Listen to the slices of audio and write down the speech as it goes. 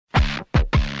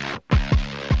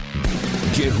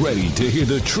Get ready to hear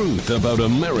the truth about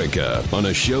America on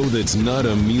a show that's not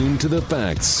immune to the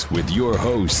facts with your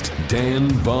host, Dan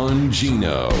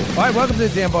Bongino. All right, welcome to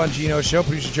the Dan Bongino Show.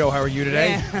 Producer Joe, how are you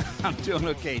today? Yeah, I'm doing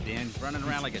okay, Dan. Running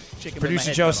around like a chicken.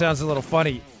 Producer Joe sounds a little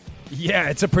funny. Yeah,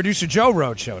 it's a Producer Joe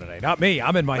Road show today. Not me.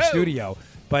 I'm in my studio.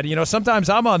 But, you know, sometimes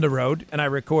I'm on the road and I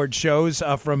record shows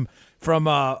from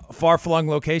far-flung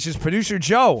locations. Producer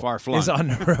Joe is on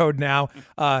the road now.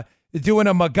 Doing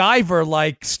a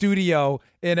MacGyver-like studio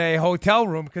in a hotel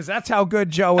room because that's how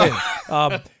good Joe is.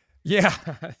 Yeah.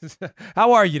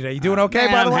 How are you today? You doing okay,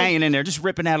 by the way? I'm hanging in there, just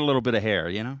ripping out a little bit of hair,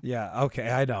 you know? Yeah, okay.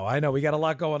 I know. We got a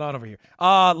lot going on over here.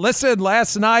 Listen,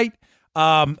 last night,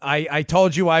 I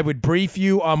told you I would brief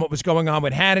you on what was going on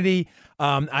with Hannity,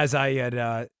 as I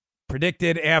had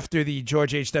predicted after the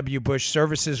George H.W. Bush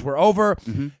services were over.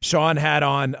 Mm-hmm. Sean had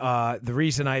on the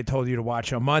reason I had told you to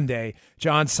watch on Monday,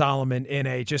 John Solomon in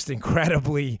a just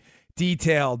incredibly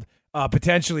detailed,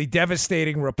 potentially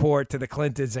devastating report to the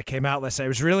Clintons that came out last night. It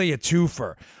was really a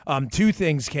twofer. Two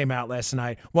things came out last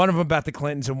night. One of them about the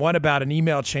Clintons and one about an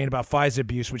email chain about FISA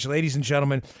abuse, which, ladies and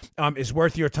gentlemen, is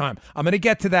worth your time. I'm going to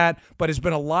get to that, but there's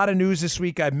been a lot of news this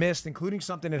week I've missed, including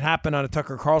something that happened on a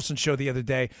Tucker Carlson show the other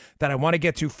day that I want to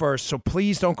get to first. So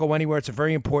please don't go anywhere. It's a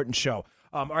very important show.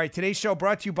 All right, today's show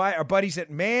brought to you by our buddies at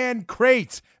Man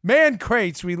Crates. Man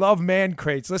Crates. We love Man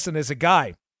Crates. Listen, as a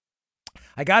guy,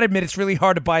 I got to admit, it's really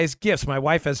hard to buy his gifts. My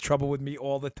wife has trouble with me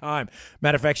all the time.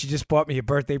 Matter of fact, she just bought me a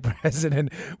birthday present, and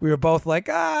we were both like,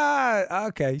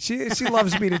 okay. She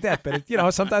loves me to death, but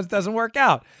sometimes it doesn't work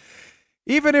out.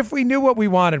 Even if we knew what we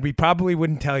wanted, we probably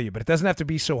wouldn't tell you, but it doesn't have to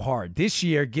be so hard. This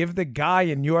year, give the guy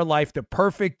in your life the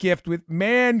perfect gift with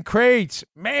Man Crates.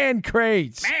 Man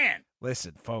Crates. Man.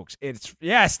 Listen, folks,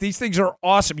 these things are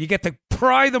awesome. You get to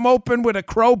pry them open with a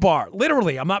crowbar.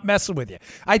 Literally, I'm not messing with you.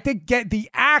 I think the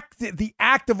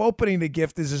act of opening the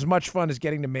gift is as much fun as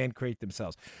getting the Man Crate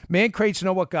themselves. Man Crates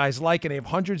know what guys like, and they have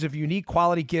hundreds of unique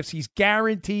quality gifts he's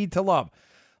guaranteed to love,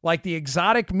 like the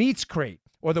Exotic Meats Crate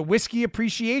or the Whiskey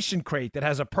Appreciation Crate that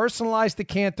has a personalized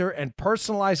decanter and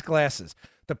personalized glasses,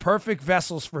 the perfect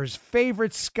vessels for his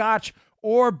favorite scotch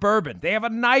or bourbon. They have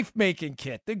a knife-making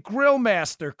kit, the Grill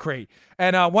Master Crate,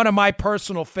 and one of my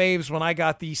personal faves when I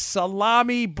got the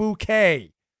Salami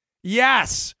Bouquet.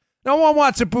 Yes, no one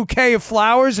wants a bouquet of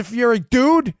flowers if you're a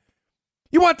dude.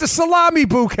 You want the Salami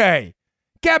Bouquet.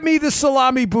 Get me the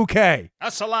Salami Bouquet.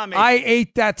 A salami. I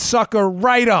ate that sucker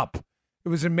right up. It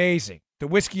was amazing. The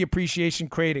Whiskey Appreciation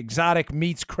Crate, Exotic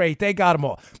Meats Crate, they got them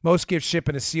all. Most gifts ship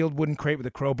in a sealed wooden crate with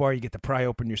a crowbar. You get to pry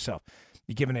open yourself.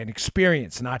 You're given an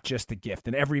experience, not just a gift.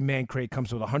 And every Man Crate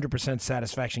comes with a 100%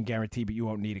 satisfaction guarantee, but you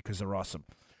won't need it because they're awesome.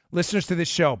 Listeners to this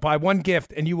show, buy one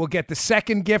gift, and you will get the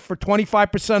second gift for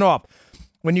 25% off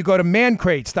when you go to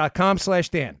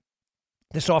mancrates.com/Dan.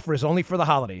 This offer is only for the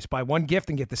holidays. Buy one gift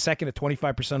and get the second at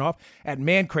 25% off at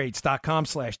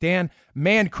mancrates.com/Dan.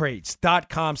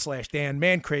 Mancrates.com/Dan.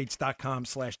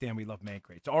 Mancrates.com/Dan. We love Man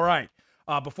Crates. All right.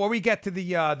 Before we get to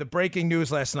the breaking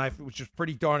news last night, which was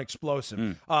pretty darn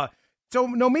explosive, so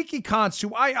Nomiki Konst,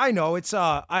 who I know,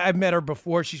 I've met her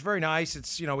before. She's very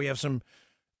nice. We have some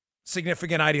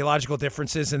significant ideological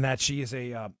differences in that she is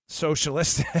a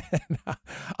socialist.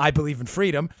 I believe in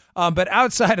freedom. But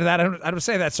outside of that, I don't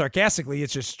say that sarcastically.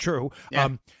 It's just true. Yeah.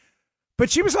 But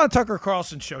she was on Tucker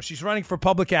Carlson's show. She's running for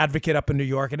public advocate up in New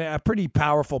York, and a pretty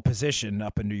powerful position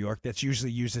up in New York that's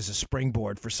usually used as a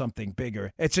springboard for something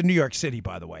bigger. It's in New York City,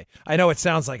 by the way. I know it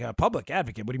sounds like a public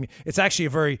advocate. What do you mean? It's actually a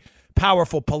very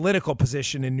powerful political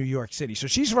position in New York City. So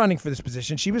she's running for this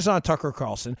position. She was on Tucker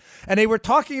Carlson, and they were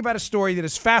talking about a story that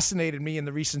has fascinated me in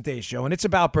the recent days, Joe, and it's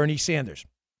about Bernie Sanders.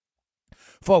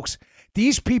 Folks,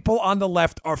 these people on the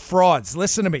left are frauds.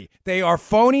 Listen to me. They are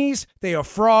phonies. They are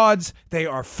frauds. They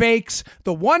are fakes.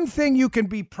 The one thing you can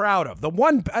be proud of, the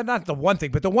one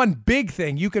big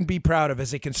thing you can be proud of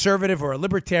as a conservative or a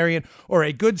libertarian or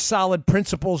a good, solid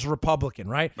principles Republican,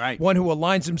 right? Right. One who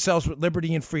aligns themselves with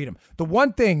liberty and freedom. The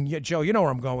one thing, Joe, you know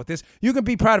where I'm going with this, you can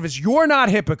be proud of is you're not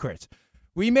hypocrites.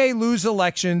 We may lose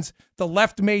elections. The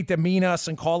left may demean us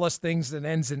and call us things that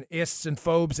ends in ists and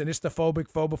phobes and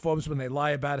istophobic phobophobes when they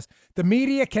lie about us. The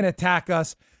media can attack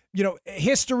us.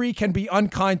 History can be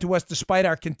unkind to us despite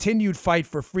our continued fight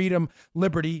for freedom,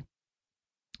 liberty.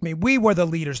 I mean, we were the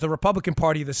leaders, the Republican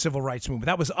Party of the Civil Rights Movement.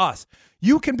 That was us.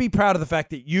 You can be proud of the fact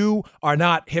that you are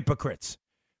not hypocrites.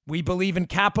 We believe in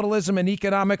capitalism and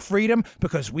economic freedom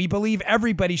because we believe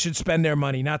everybody should spend their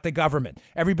money, not the government.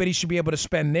 Everybody should be able to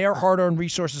spend their hard-earned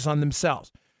resources on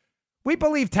themselves. We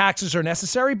believe taxes are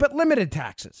necessary, but limited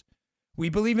taxes. We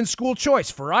believe in school choice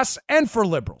for us and for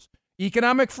liberals.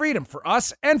 Economic freedom for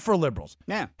us and for liberals.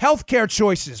 Yeah. Healthcare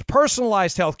choices,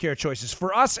 personalized healthcare choices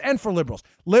for us and for liberals.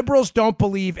 Liberals don't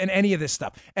believe in any of this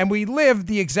stuff. And we live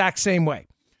the exact same way.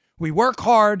 We work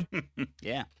hard.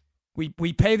 Yeah.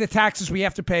 We pay the taxes we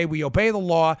have to pay. We obey the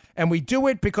law. And we do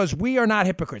it because we are not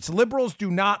hypocrites. Liberals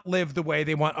do not live the way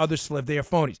they want others to live. They are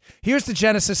phonies. Here's the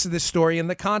genesis of this story and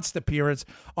the constant appearance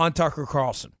on Tucker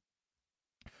Carlson.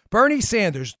 Bernie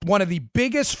Sanders, one of the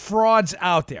biggest frauds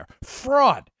out there.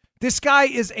 Fraud. This guy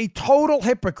is a total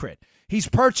hypocrite. He's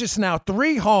purchased now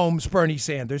 3 homes, Bernie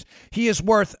Sanders. He is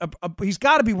worth, he's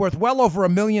got to be worth well over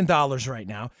 $1 million right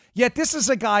now. Yet this is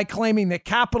a guy claiming that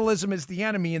capitalism is the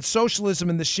enemy and socialism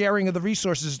and the sharing of the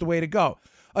resources is the way to go.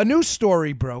 A new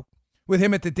story broke with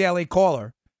him at the Daily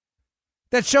Caller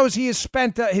that shows he has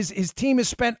spent, his team has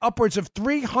spent upwards of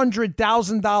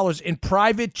 $300,000 in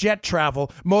private jet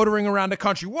travel motoring around the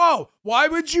country. Whoa, why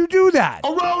would you do that?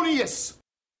 Erroneous!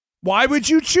 Why would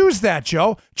you choose that,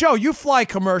 Joe? Joe, you fly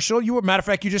commercial. Matter of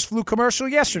fact, you just flew commercial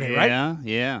yesterday, right?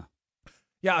 Yeah.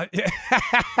 Yeah.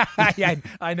 Yeah,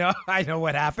 I know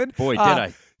what happened. Boy, did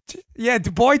I. Yeah,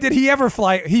 boy, did he ever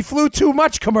fly. He flew too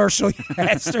much commercial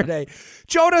yesterday.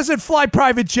 Joe doesn't fly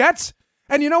private jets.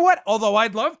 And you know what? Although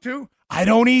I'd love to, I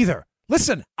don't either.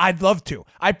 Listen, I'd love to.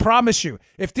 I promise you,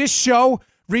 if this show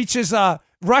reaches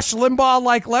Rush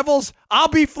Limbaugh-like levels, I'll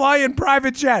be flying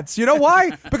private jets. You know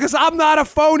why? Because I'm not a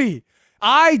phony.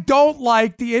 I don't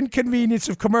like the inconvenience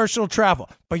of commercial travel.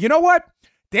 But you know what?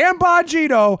 Dan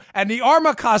Bongino and the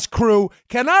Armacost crew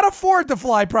cannot afford to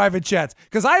fly private jets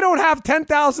because I don't have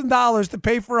 $10,000 to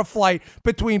pay for a flight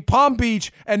between Palm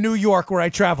Beach and New York where I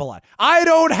travel at. I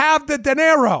don't have the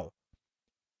dinero.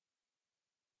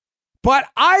 But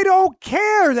I don't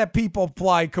care that people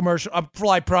fly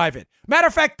fly private. Matter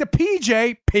of fact, the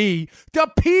private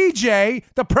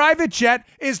jet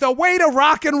is the way to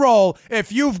rock and roll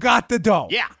if you've got the dough.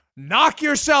 Yeah. Knock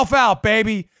yourself out,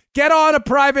 baby. Get on a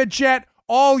private jet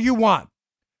all you want.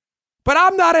 But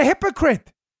I'm not a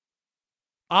hypocrite.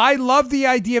 I love the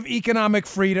idea of economic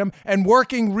freedom and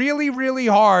working really, really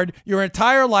hard your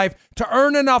entire life to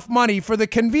earn enough money for the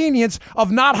convenience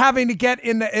of not having to get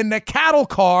in the cattle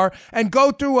car and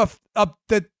go through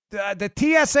the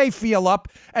TSA feel up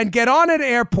and get on an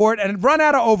airport and run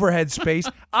out of overhead space.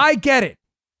 I get it.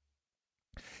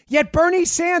 Yet Bernie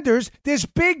Sanders, this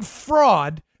big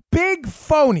fraud, big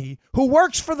phony who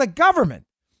works for the government.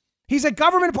 He's a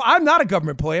government employee. I'm not a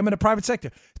government employee. I'm in the private sector.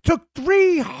 Took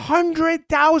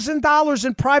 $300,000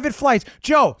 in private flights.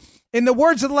 Joe, in the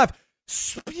words of the left,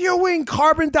 spewing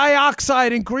carbon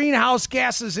dioxide and greenhouse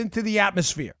gases into the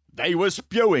atmosphere. They were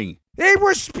spewing. They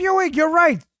were spewing. You're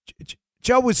right.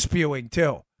 Joe was spewing,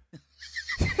 too.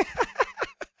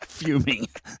 Fuming.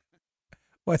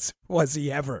 Was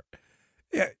he ever?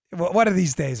 Yeah. Well, one of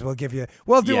these days one of these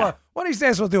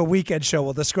days we'll do a weekend show.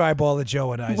 We'll describe all the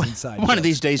Joe and I's inside. One of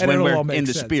these days and when we're in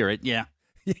the spirit, yeah.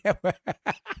 Yeah,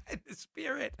 in the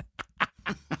spirit.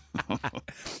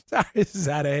 Sorry, this is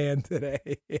out of hand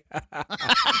today.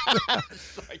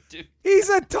 Sorry, dude. He's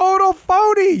a total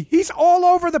phony. He's all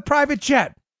over the private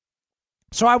jet.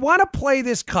 So I want to play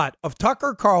this cut of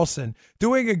Tucker Carlson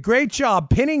doing a great job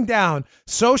pinning down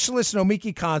socialist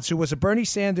Nomiki Konst, who was a Bernie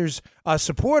Sanders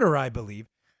supporter, I believe,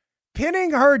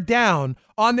 pinning her down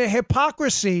on the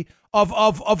hypocrisy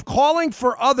of calling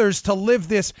for others to live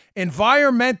this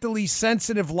environmentally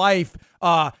sensitive life,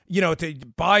 to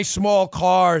buy small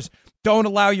cars, don't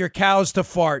allow your cows to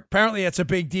fart. Apparently that's a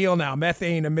big deal now,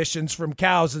 methane emissions from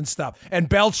cows and stuff, and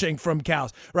belching from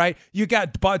cows, right?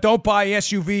 Don't buy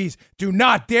SUVs. Do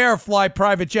not dare fly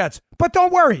private jets. But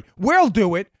don't worry, we'll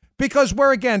do it. Because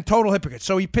we're, again, total hypocrites.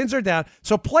 So he pins her down.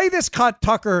 So play this cut,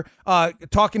 Tucker,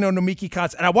 talking to Nomiki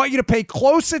Konst, and I want you to pay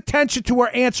close attention to her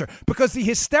answer, because the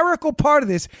hysterical part of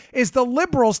this is the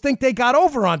liberals think they got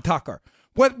over on Tucker.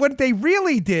 What they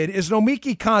really did is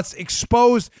Nomiki Konst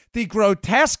exposed the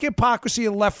grotesque hypocrisy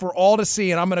of the left for all to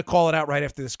see, and I'm going to call it out right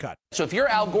after this cut. So if you're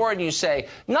Al Gore and you say,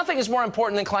 nothing is more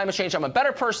important than climate change, I'm a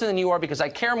better person than you are because I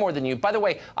care more than you. By the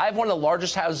way, I have one of the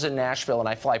largest houses in Nashville, and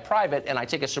I fly private, and I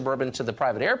take a Suburban to the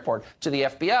private airport, to the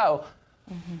FBO.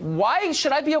 Mm-hmm. Why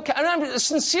should I be okay? I mean,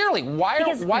 sincerely, why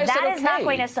is that okay? That is not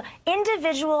going to solve.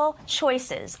 Individual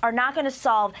choices are not going to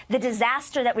solve the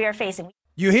disaster that we are facing.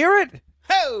 You hear it?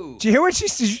 Oh. Do you hear what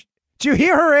did you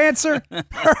hear her answer?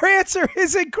 Her answer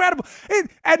is incredible.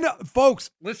 And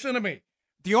folks, listen to me.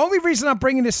 The only reason I'm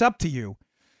bringing this up to you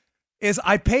is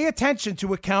I pay attention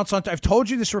to accounts I've told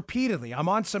you this repeatedly. I'm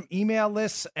on some email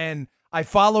lists and I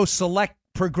follow select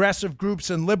progressive groups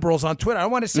and liberals on Twitter. I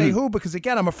don't want to say who because,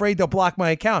 again, I'm afraid they'll block my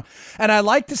account. And I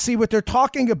like to see what they're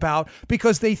talking about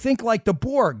because they think like the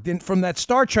Borg from that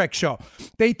Star Trek show.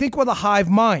 They think with a hive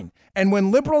mind. And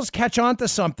when liberals catch on to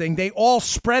something, they all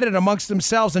spread it amongst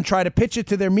themselves and try to pitch it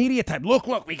to their media type. Look,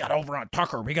 we got over on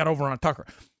Tucker.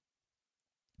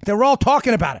 They're all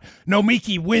talking about it.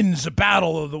 Nomiki wins the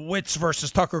battle of the wits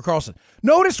versus Tucker Carlson.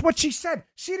 Notice what she said.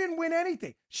 She didn't win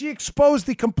anything. She exposed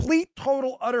the complete,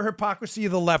 total, utter hypocrisy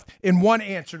of the left in one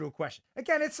answer to a question.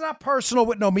 Again, it's not personal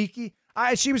with Nomiki.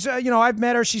 She was, I've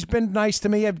met her. She's been nice to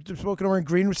me. I've spoken to her in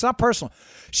green room. It's not personal.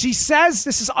 She says,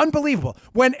 this is unbelievable.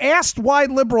 When asked why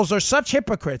liberals are such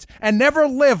hypocrites and never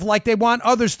live like they want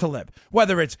others to live,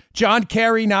 whether it's John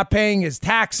Kerry not paying his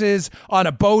taxes on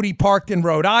a boat he parked in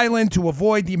Rhode Island to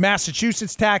avoid the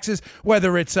Massachusetts taxes,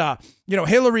 whether it's,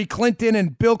 Hillary Clinton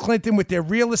and Bill Clinton with their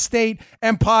real estate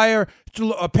empire,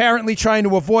 apparently trying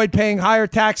to avoid paying higher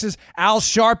taxes, Al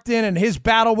Sharpton and his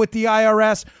battle with the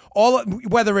IRS,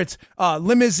 whether it's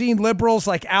limousine liberals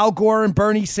like Al Gore and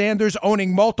Bernie Sanders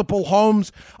owning multiple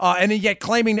homes and yet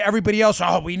claiming to everybody else,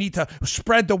 we need to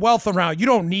spread the wealth around. You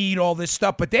don't need all this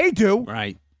stuff, but they do.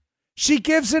 Right. She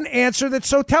gives an answer that's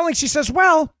so telling. She says,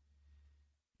 well,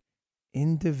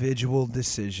 individual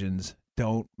decisions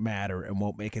don't matter and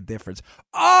won't make a difference.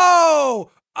 Oh,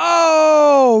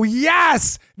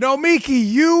 yes. Nomiki,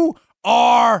 you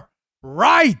are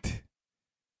right.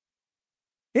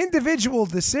 Individual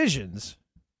decisions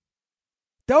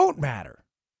don't matter.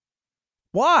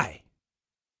 Why?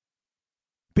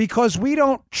 Because we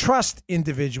don't trust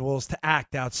individuals to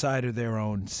act outside of their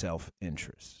own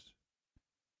self-interest.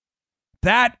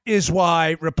 That is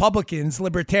why Republicans,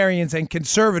 libertarians, and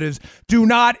conservatives do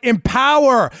not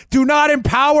empower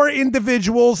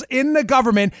individuals in the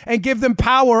government and give them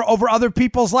power over other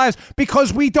people's lives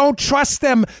because we don't trust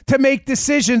them to make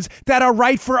decisions that are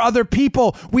right for other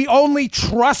people. We only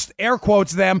trust, air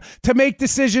quotes, them to make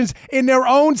decisions in their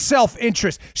own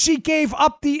self-interest. She gave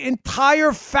up the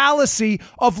entire fallacy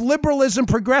of liberalism,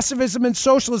 progressivism, and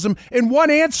socialism in one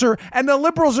answer, and the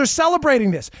liberals are celebrating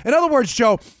this. In other words,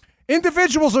 Joe,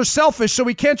 individuals are selfish, so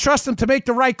we can't trust them to make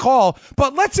the right call.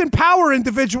 But let's empower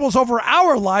individuals over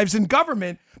our lives in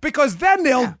government because then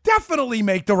they'll definitely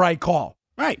make the right call.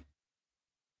 Right.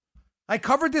 I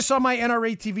covered this on my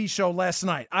NRA TV show last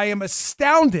night. I am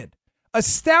astounded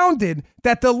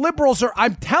that the liberals are,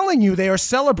 I'm telling you, they are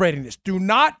celebrating this. Do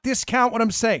not discount what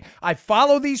I'm saying. I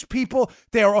follow these people.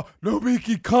 They are,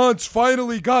 Nomiki Konst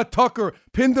finally got Tucker,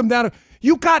 pinned him down.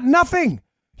 You got nothing.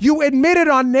 You admitted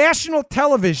on national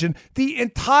television the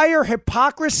entire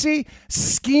hypocrisy,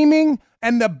 scheming,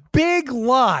 and the big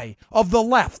lie of the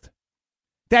left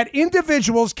that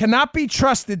individuals cannot be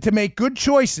trusted to make good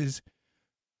choices,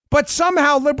 but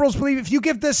somehow liberals believe if you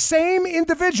give the same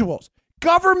individuals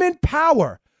government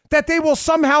power, that they will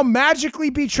somehow magically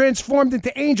be transformed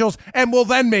into angels and will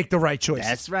then make the right choice.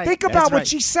 That's right. Think about what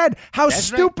she said, how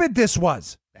stupid this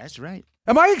was. That's right.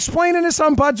 Am I explaining this,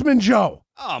 Ombudsman Joe?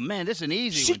 Oh, man, this is an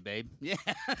easy one, babe. Yeah.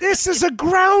 This is a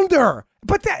grounder.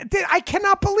 But I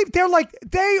cannot believe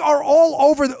they are all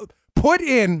over put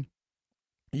in.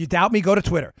 You doubt me? Go to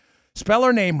Twitter. Spell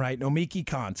her name right. Nomiki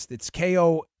Konst. It's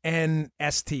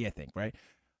Konst, I think, right?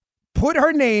 Put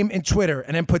her name in Twitter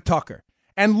and then put Tucker.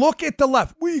 And look at the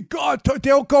left.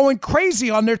 They're going crazy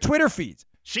on their Twitter feeds.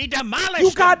 She demolished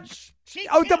you got,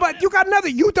 them. You got another.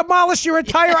 You demolished your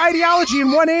entire ideology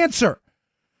in one answer.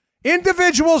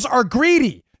 Individuals are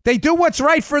greedy. They do what's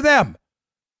right for them.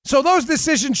 So those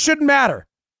decisions shouldn't matter.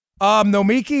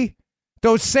 Nomiki,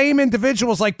 those same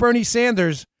individuals like Bernie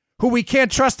Sanders, who we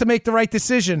can't trust to make the right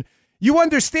decision, you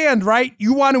understand, right?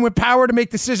 You want to empower to make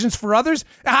decisions for others?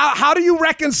 How do you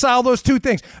reconcile those two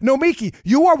things? Nomiki,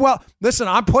 you are listen,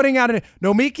 I'm putting out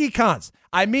Nomiki Konst.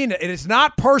 I mean it. It is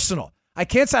not personal. I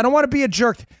can't say, I don't want to be a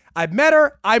jerk. I've met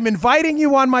her. I'm inviting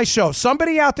you on my show.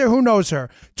 Somebody out there who knows her,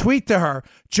 tweet to her.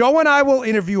 Joe and I will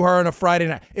interview her on a Friday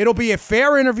night. It'll be a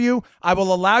fair interview. I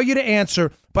will allow you to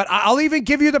answer, but I'll even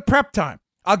give you the prep time.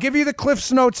 I'll give you the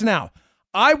Cliff's Notes now.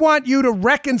 I want you to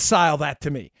reconcile that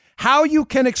to me. How you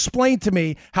can explain to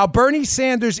me how Bernie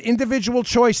Sanders' individual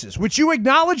choices, which you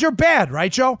acknowledge are bad,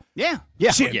 right, Joe? Yeah.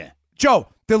 Joe,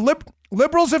 the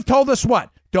liberals have told us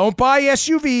what? Don't buy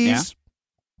SUVs. Yeah.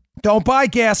 Don't buy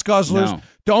gas guzzlers. No.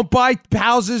 Don't buy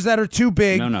houses that are too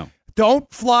big. No.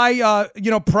 Don't fly,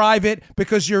 private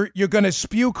because you're going to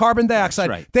spew carbon dioxide.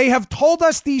 That's right. They have told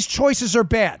us these choices are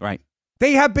bad. Right.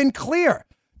 They have been clear.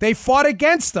 They fought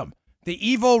against them. the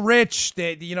evil rich,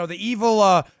 the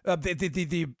evil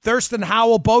the Thurston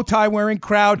Howell bow tie wearing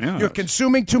crowd. Yes. You're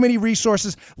consuming too many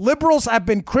resources. Liberals have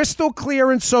been crystal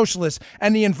clear and socialists,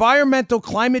 and the environmental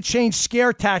climate change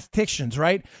scare tacticians,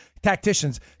 right?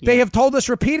 They have told us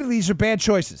repeatedly these are bad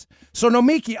choices. So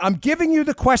Nomiki, I'm giving you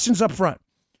the questions up front.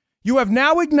 You have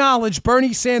now acknowledged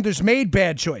Bernie Sanders made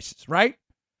bad choices, right?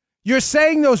 You're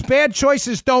saying those bad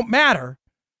choices don't matter.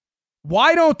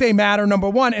 Why don't they matter, number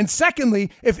one? And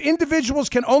secondly, if individuals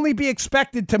can only be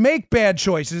expected to make bad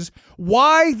choices,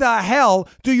 why the hell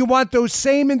do you want those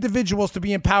same individuals to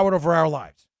be empowered over our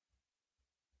lives?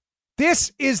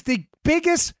 This is the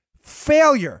biggest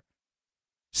failure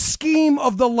scheme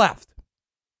of the left.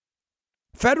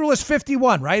 Federalist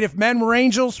 51, right? If men were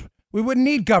angels, we wouldn't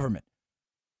need government.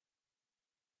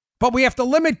 But we have to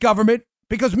limit government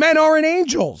because men aren't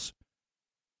angels.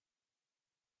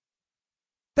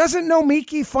 Doesn't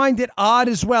Nomiki find it odd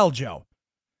as well, Joe,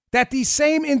 that these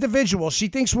same individuals she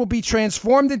thinks will be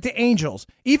transformed into angels,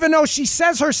 even though she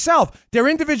says herself their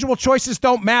individual choices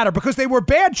don't matter because they were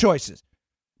bad choices?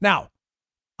 Now,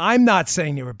 I'm not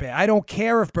saying they were bad. I don't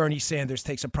care if Bernie Sanders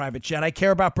takes a private jet. I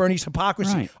care about Bernie's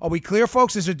hypocrisy. Right. Are we clear,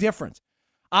 folks? There's a difference.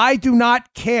 I do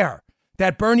not care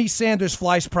that Bernie Sanders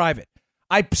flies private.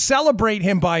 I celebrate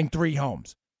him buying 3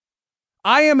 homes.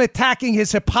 I am attacking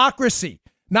his hypocrisy,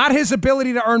 not his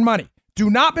ability to earn money. Do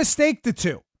not mistake the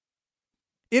two.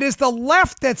 It is the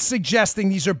left that's suggesting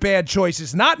these are bad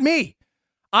choices, not me.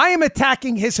 I am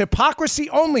attacking his hypocrisy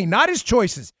only, not his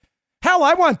choices. Hell,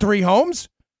 I want 3 homes.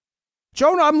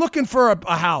 Jonah, I'm looking for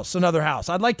a house, another house.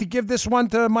 I'd like to give this one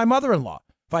to my mother-in-law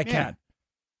if I can.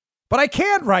 But I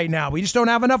can't right now. We just don't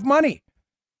have enough money.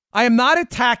 I am not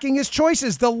attacking his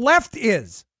choices. The left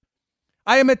is.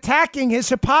 I am attacking his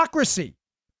hypocrisy.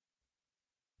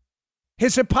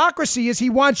 His hypocrisy is he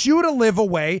wants you to live a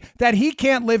way that he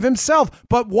can't live himself.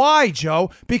 But why,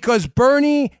 Joe? Because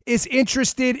Bernie is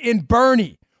interested in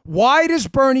Bernie. Why does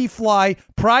Bernie fly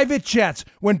private jets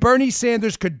when Bernie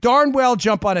Sanders could darn well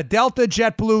jump on a Delta,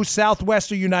 JetBlue,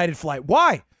 Southwest, or United flight?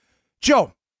 Why?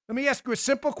 Joe, let me ask you a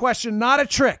simple question, not a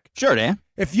trick. Sure, Dan.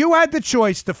 If you had the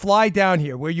choice to fly down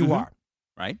here where you are,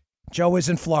 Right. Joe is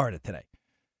in Florida today.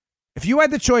 If you had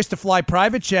the choice to fly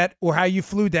private jet or how you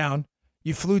flew down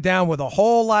with a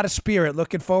whole lot of spirit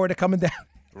looking forward to coming down.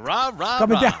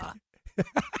 Coming down.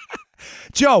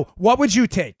 Joe, what would you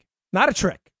take? Not a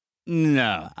trick.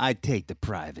 No, I'd take the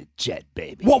private jet,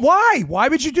 baby. Well, why? Why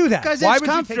would you do that? Because Why it's would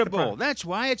you take the comfortable. private? That's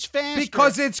why it's faster.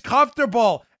 Because it's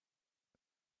comfortable.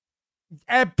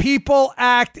 And people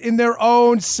act in their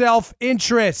own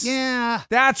self-interest. Yeah.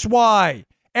 That's why.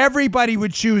 Everybody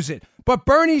would choose it. But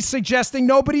Bernie's suggesting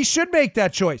nobody should make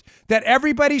that choice, that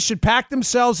everybody should pack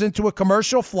themselves into a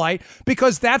commercial flight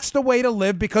because that's the way to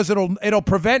live, because it'll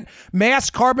prevent mass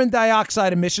carbon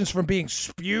dioxide emissions from being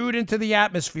spewed into the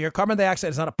atmosphere. Carbon dioxide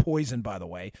is not a poison, by the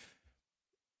way.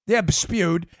 Yeah,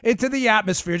 spewed into the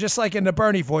atmosphere, just like in the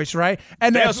Bernie voice, right?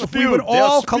 And if we would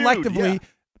all collectively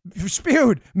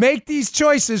make these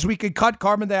choices, we could cut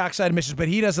carbon dioxide emissions, but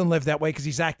he doesn't live that way because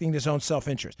he's acting in his own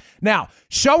self-interest. Now,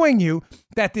 showing you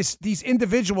that these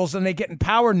individuals, and they get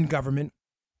empowered in government,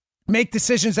 make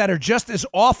decisions that are just as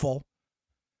awful,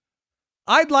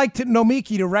 I'd like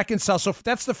Nomiki to reconcile. So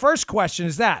that's the first question,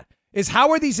 is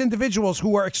how are these individuals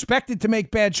who are expected to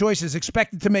make bad choices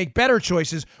expected to make better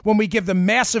choices when we give them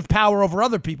massive power over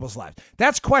other people's lives?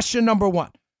 That's question number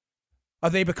one. Are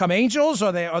they become angels?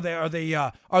 Are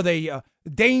they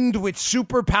deigned with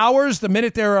superpowers the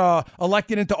minute they're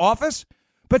elected into office?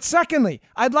 But secondly,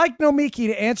 I'd like Nomiki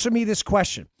to answer me this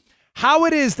question: how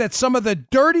it is that some of the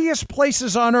dirtiest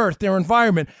places on earth, their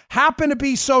environment, happen to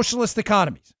be socialist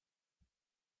economies,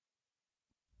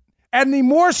 and the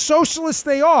more socialist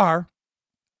they are,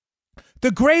 the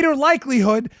greater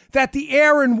likelihood that the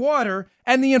air and water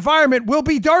and the environment will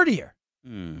be dirtier.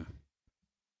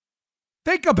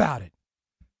 Think about it.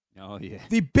 Oh, yeah.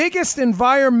 The biggest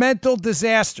environmental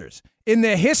disasters in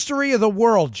the history of the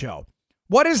world, Joe,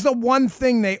 what is the one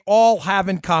thing they all have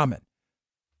in common?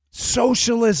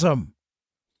 Socialism.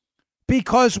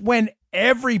 Because when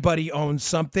everybody owns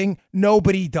something,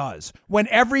 nobody does. When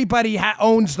everybody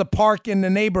owns the park in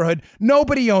the neighborhood,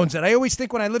 nobody owns it. I always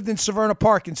think when I lived in Severna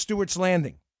Park in Stewart's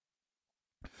Landing,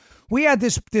 we had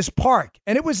this park,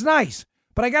 and it was nice.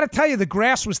 But I got to tell you, the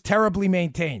grass was terribly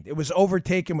maintained. It was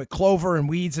overtaken with clover and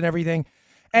weeds and everything.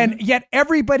 And yet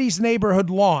everybody's neighborhood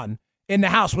lawn in the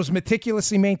house was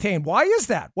meticulously maintained. Why is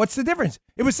that? What's the difference?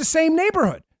 It was the same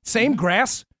neighborhood, same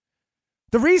grass.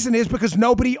 The reason is because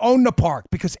nobody owned the park,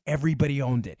 because everybody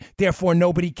owned it. Therefore,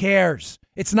 nobody cares.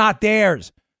 It's not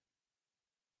theirs.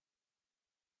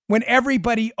 When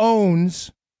everybody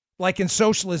owns, like in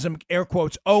socialism, air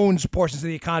quotes, owns portions of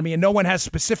the economy and no one has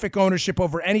specific ownership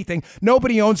over anything.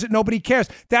 Nobody owns it. Nobody cares.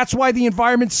 That's why the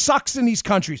environment sucks in these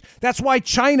countries. That's why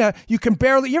China, you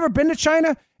ever been to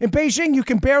China? In Beijing, you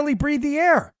can barely breathe the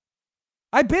air.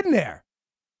 I've been there.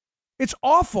 It's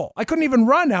awful. I couldn't even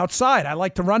run outside. I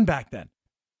liked to run back then.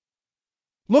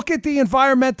 Look at the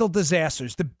environmental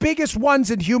disasters, the biggest ones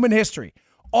in human history,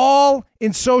 all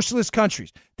in socialist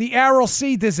countries. The Aral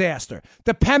Sea disaster,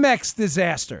 the Pemex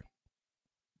disaster.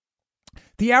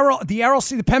 The Aral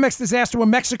Sea, the Pemex disaster when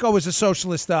Mexico was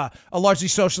a largely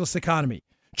socialist economy.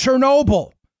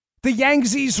 Chernobyl, the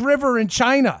Yangtze River in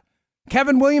China.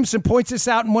 Kevin Williamson points this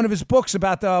out in one of his books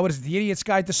about The Idiot's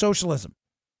Guide to Socialism.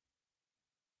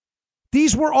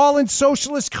 These were all in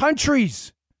socialist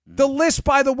countries. The list,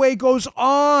 by the way, goes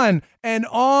on and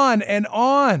on and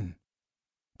on.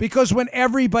 Because when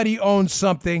everybody owns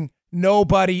something,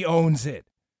 nobody owns it.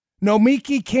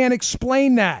 Nomiki can't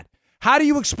explain that. How do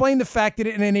you explain the fact that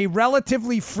in a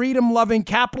relatively freedom-loving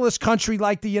capitalist country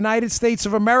like the United States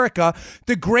of America,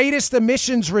 the greatest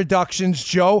emissions reductions,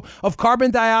 Joe, of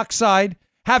carbon dioxide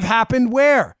have happened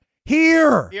where?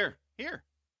 Here. Here.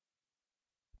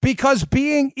 Because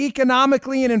being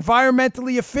economically and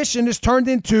environmentally efficient has turned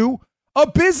into a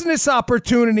business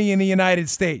opportunity in the United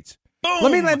States. Boom.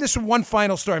 Let me land this with one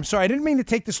final story. I'm sorry, I didn't mean to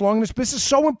take this long on this, but this is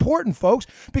so important, folks,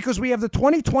 because we have the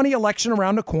 2020 election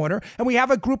around the corner, and we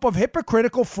have a group of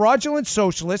hypocritical, fraudulent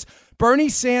socialists, Bernie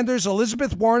Sanders,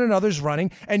 Elizabeth Warren, and others running,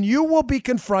 and you will be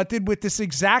confronted with this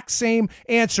exact same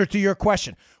answer to your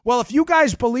question. Well, if you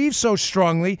guys believe so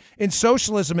strongly in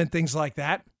socialism and things like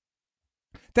that,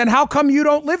 then how come you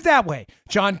don't live that way?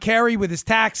 John Kerry with his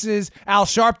taxes, Al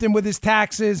Sharpton with his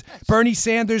taxes, Bernie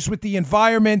Sanders with the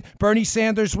environment, Bernie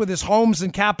Sanders with his homes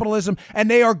and capitalism, and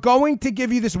they are going to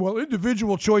give you this, well,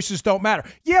 individual choices don't matter.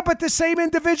 Yeah, but the same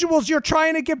individuals you're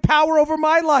trying to give power over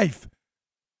my life.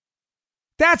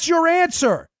 That's your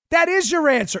answer. That is your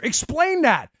answer. Explain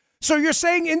that. So you're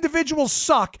saying individuals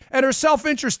suck and are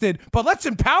self-interested, but let's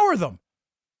empower them.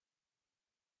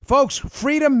 Folks,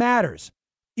 freedom matters.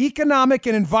 Economic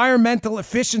and environmental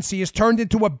efficiency has turned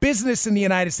into a business in the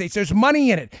United States. There's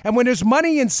money in it. And when there's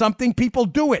money in something, people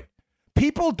do it.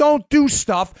 People don't do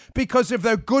stuff because of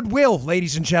their goodwill,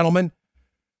 ladies and gentlemen.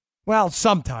 Well,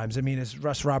 sometimes. I mean, as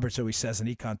Russ Roberts always says in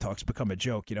Econ Talks, become a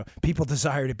joke. You know, people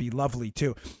desire to be lovely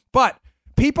too. But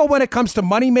people, when it comes to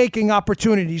money-making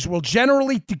opportunities, will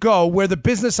generally go where the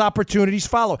business opportunities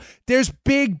follow. There's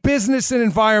big business in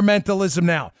environmentalism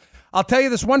now. I'll tell you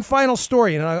this one final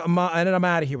story, and then I'm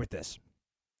out of here with this.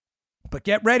 But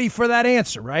get ready for that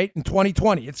answer, right? In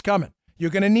 2020, it's coming. You're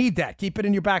going to need that. Keep it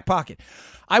in your back pocket.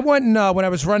 I went when I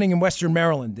was running in Western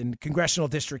Maryland in Congressional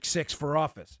District 6 for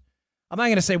office. I'm not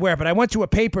going to say where, but I went to a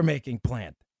paper-making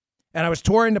plant. And I was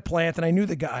touring the plant, and I knew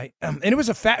the guy. And it was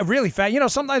really fat. You know,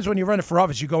 sometimes when you're running for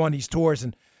office, you go on these tours,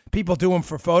 and people do them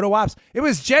for photo ops. It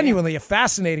was genuinely a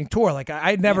fascinating tour. Like,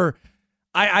 I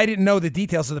didn't know the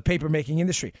details of the paper-making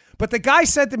industry. But the guy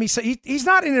said to me, so he's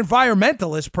not an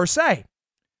environmentalist per se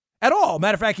at all.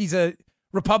 Matter of fact, he's a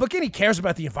Republican. He cares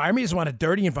about the environment. He doesn't want a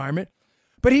dirty environment.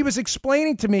 But he was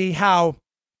explaining to me how,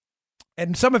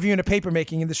 and some of you in the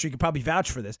paper-making industry could probably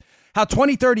vouch for this, how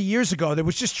 20, 30 years ago, there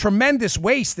was just tremendous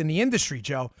waste in the industry,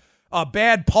 Joe.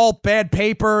 Bad pulp, bad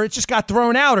paper. It just got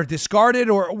thrown out or discarded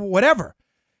or whatever.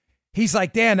 He's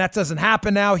like, Dan, that doesn't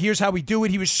happen now. Here's how we do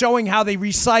it. He was showing how they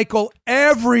recycle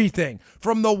everything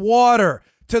from the water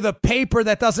to the paper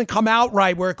that doesn't come out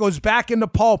right, where it goes back into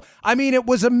pulp. I mean, it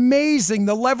was amazing,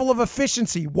 the level of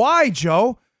efficiency. Why,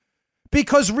 Joe?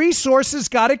 Because resources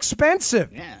got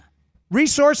expensive. Yeah.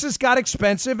 Resources got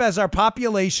expensive as our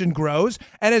population grows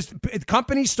and as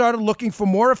companies started looking for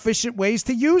more efficient ways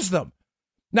to use them.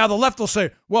 Now, the left will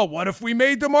say, well, what if we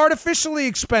made them artificially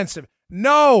expensive?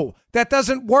 No, that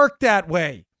doesn't work that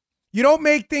way. You don't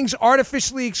make things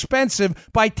artificially expensive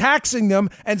by taxing them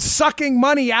and sucking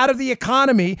money out of the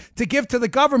economy to give to the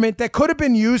government that could have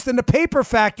been used in the paper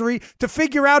factory to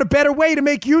figure out a better way to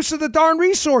make use of the darn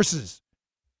resources.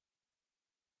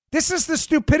 This is the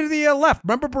stupidity of the left.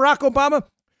 Remember Barack Obama?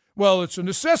 Well, it's a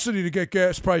necessity to get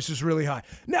gas prices really high.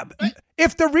 Now,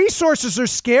 if the resources are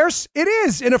scarce, it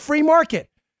is in a free market.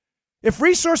 If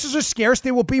resources are scarce,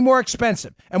 they will be more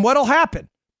expensive. And what will happen?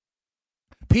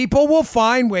 People will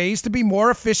find ways to be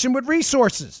more efficient with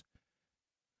resources.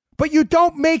 But you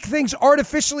don't make things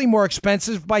artificially more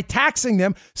expensive by taxing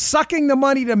them, sucking the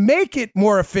money to make it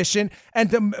more efficient and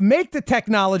to make the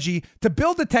technology, to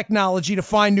build the technology to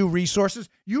find new resources.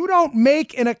 You don't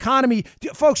make an economy.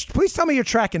 Folks, please tell me you're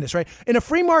tracking this, right? In a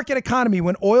free market economy,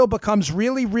 when oil becomes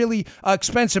really, really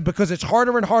expensive because it's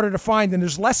harder and harder to find and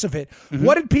there's less of it,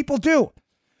 what did people do?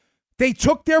 They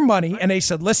took their money and they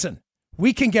said, listen,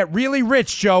 we can get really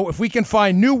rich, Joe, if we can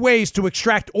find new ways to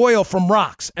extract oil from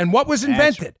rocks. And what was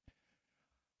invented?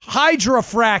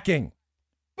 Hydrofracking.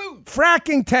 Boom.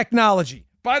 Fracking technology.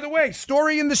 By the way,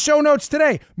 story in the show notes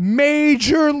today.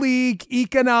 Major league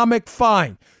economic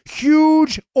find.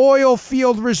 Huge oil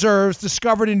field reserves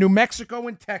discovered in New Mexico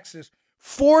and Texas.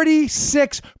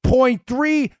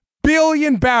 46.3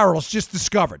 billion barrels just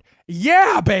discovered.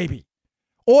 Yeah, baby.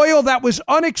 Oil that was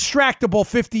unextractable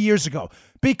 50 years ago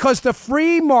because the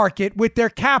free market with their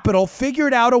capital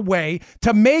figured out a way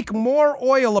to make more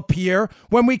oil appear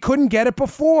when we couldn't get it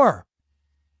before.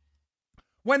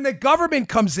 When the government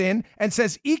comes in and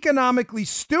says economically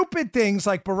stupid things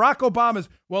like Barack Obama's,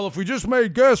 well, if we just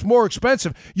made gas more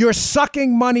expensive, you're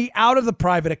sucking money out of the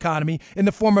private economy in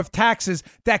the form of taxes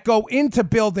that go into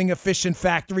building efficient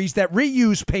factories that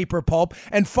reuse paper pulp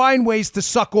and find ways to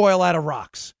suck oil out of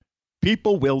rocks.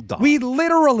 People will die. We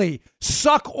literally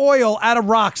suck oil out of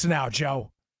rocks now,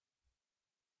 Joe.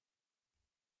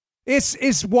 This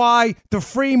is why the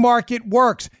free market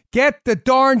works. Get the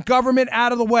darn government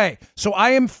out of the way. So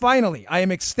I am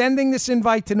extending this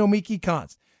invite to Nomiki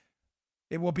Konst.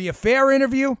 It will be a fair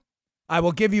interview. I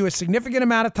will give you a significant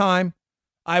amount of time.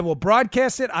 I will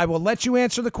broadcast it. I will let you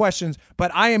answer the questions, but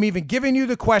I am even giving you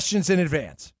the questions in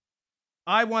advance.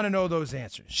 I want to know those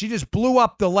answers. She just blew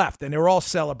up the left, and they're all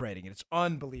celebrating it. It's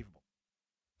unbelievable.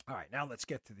 All right, now let's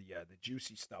get to the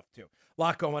juicy stuff, too. A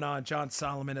lot going on. John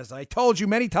Solomon, as I told you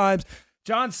many times,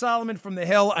 John Solomon from The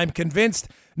Hill, I'm convinced,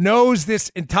 knows this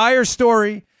entire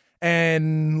story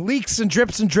and leaks and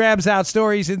drips and drabs out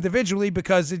stories individually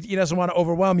because he doesn't want to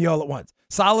overwhelm you all at once.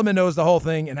 Solomon knows the whole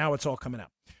thing and how it's all coming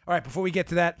out. All right, before we get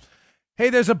to that,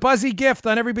 hey, there's a Buzzy gift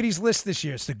on everybody's list this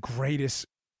year. It's the greatest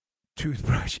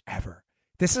toothbrush ever.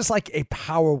 This is like a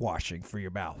power washing for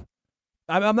your mouth.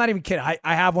 I'm not even kidding.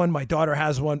 I have one. My daughter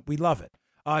has one. We love it.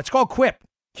 It's called Quip,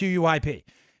 Q-U-I-P.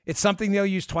 It's something they'll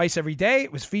use twice every day.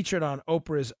 It was featured on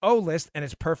Oprah's O List, and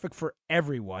it's perfect for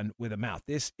everyone with a mouth.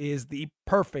 This is the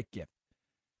perfect gift.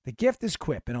 The gift is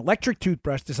Quip, an electric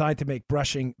toothbrush designed to make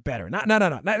brushing better. No.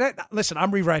 Listen, I'm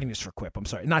rewriting this for Quip. I'm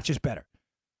sorry. Not just better.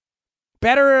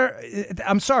 Better.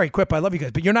 I'm sorry, Quip. I love you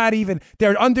guys, but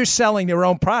they're underselling their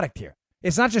own product here.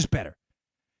 It's not just better.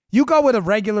 You go with a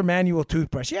regular manual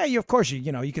toothbrush. Yeah, of course,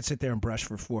 you could sit there and brush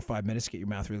for 4 or 5 minutes, get your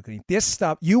mouth really clean. This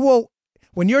stuff,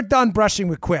 when you're done brushing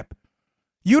with Quip,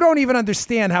 you don't even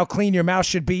understand how clean your mouth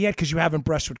should be yet because you haven't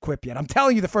brushed with Quip yet. I'm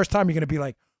telling you, the first time you're going to be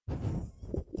like,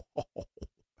 whoa,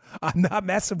 I'm not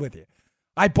messing with you.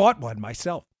 I bought one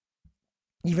myself,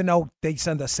 even though they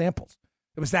send us samples.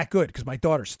 It was that good because my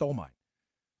daughter stole mine.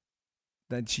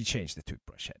 Then she changed the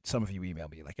toothbrush head. Some of you email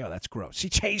me like, oh, that's gross. She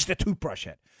changed the toothbrush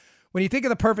head. When you think of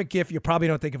the perfect gift, you probably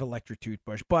don't think of electric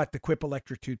toothbrush, but the Quip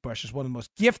electric toothbrush is one of the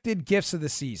most gifted gifts of the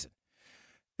season.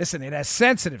 Listen, it has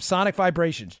sensitive sonic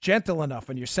vibrations, gentle enough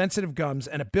on your sensitive gums,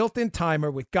 and a built-in timer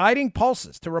with guiding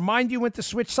pulses to remind you when to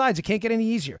switch sides. It can't get any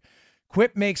easier.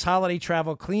 Quip makes holiday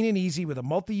travel clean and easy with a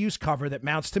multi-use cover that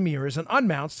mounts to mirrors and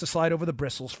unmounts to slide over the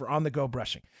bristles for on-the-go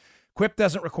brushing. Quip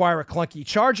doesn't require a clunky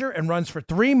charger and runs for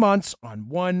 3 months on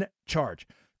one charge.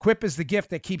 Quip is the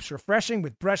gift that keeps refreshing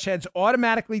with brush heads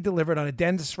automatically delivered on a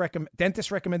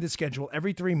dentist-recommended schedule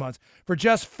every 3 months for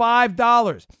just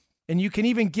 $5. And you can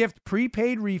even gift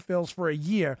prepaid refills for a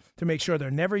year to make sure they're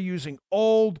never using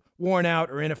old, worn out,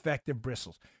 or ineffective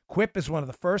bristles. Quip is one of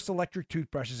the first electric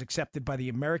toothbrushes accepted by the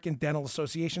American Dental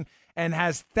Association and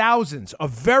has thousands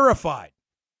of verified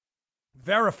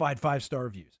 5-star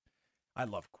reviews. I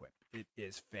love Quip. It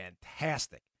is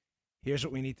fantastic. Here's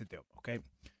what we need to do, okay?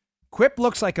 Quip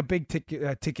looks like a big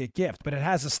ticket gift, but it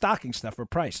has a stocking stuffer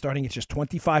price starting at just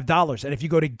 $25. And if you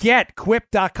go to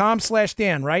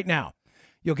getquip.com/Dan right now,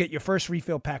 you'll get your first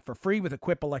refill pack for free with a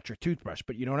Quip electric toothbrush.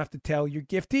 But you don't have to tell your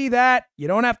giftee that. You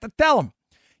don't have to tell them.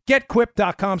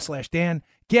 Getquip.com/Dan.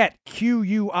 Get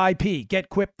QUIP.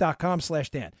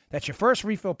 Getquip.com/Dan. That's your first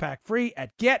refill pack free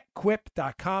at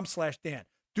getquip.com/Dan.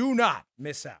 Do not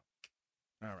miss out.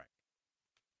 All right.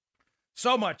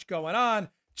 So much going on.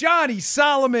 Johnny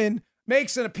Solomon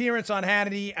makes an appearance on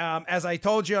Hannity. As I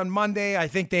told you on Monday, I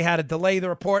think they had to delay the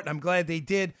report, and I'm glad they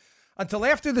did until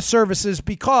after the services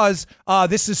because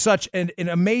this is such an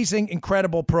amazing,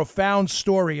 incredible, profound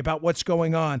story about what's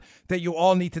going on that you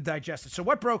all need to digest it. So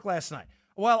what broke last night?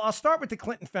 Well, I'll start with the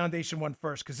Clinton Foundation one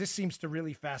first because this seems to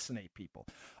really fascinate people.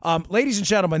 Ladies and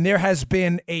gentlemen, there has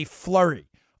been a flurry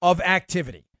of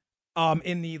activity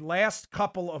in the last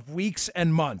couple of weeks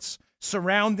and months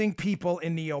surrounding people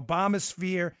in the Obama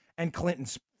sphere and Clinton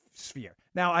sphere.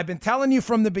 Now, I've been telling you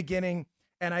from the beginning,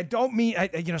 and I don't mean,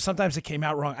 sometimes it came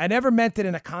out wrong. I never meant it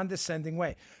in a condescending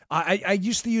way. I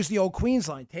used to use the old Queens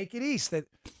line, take it east, that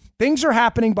things are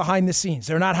happening behind the scenes.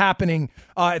 They're not happening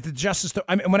at the Justice.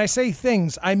 I mean, when I say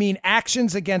things, I mean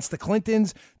actions against the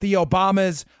Clintons, the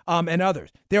Obamas, and others.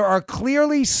 There are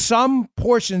clearly some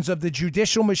portions of the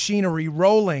judicial machinery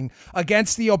rolling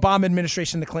against the Obama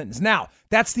administration and the Clintons. Now,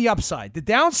 that's the upside. The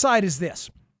downside is this.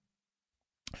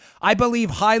 I believe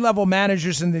high-level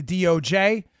managers in the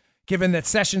DOJ, given that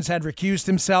Sessions had recused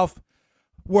himself,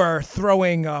 were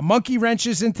throwing monkey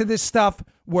wrenches into this stuff,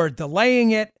 were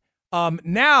delaying it.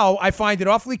 Now I find it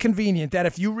awfully convenient that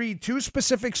if you read two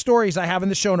specific stories I have in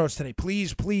the show notes today,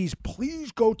 please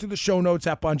go to the show notes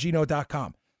at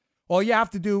Bongino.com. All you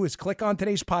have to do is click on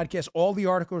today's podcast. All the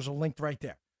articles are linked right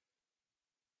there.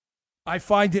 I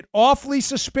find it awfully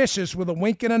suspicious, with a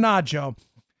wink and a nod, Joe,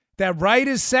 that right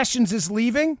as Sessions is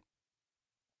leaving,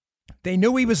 they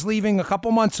knew he was leaving a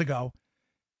couple months ago,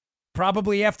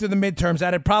 probably after the midterms.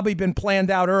 That had probably been planned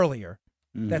out earlier,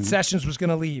 that Sessions was going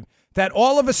to leave. That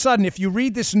all of a sudden, if you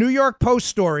read this New York Post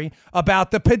story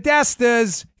about the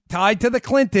Podestas tied to the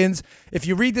Clintons, if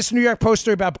you read this New York Post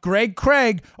story about Greg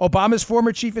Craig, Obama's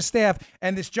former chief of staff,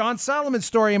 and this John Solomon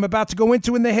story I'm about to go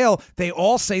into in The Hill, they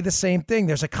all say the same thing.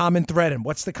 There's a common thread. And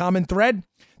what's the common thread?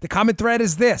 The common thread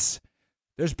is this.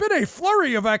 There's been a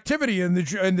flurry of activity in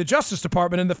the Justice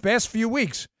Department in the past few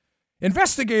weeks.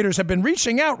 Investigators have been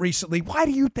reaching out recently. Why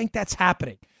do you think that's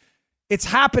happening? It's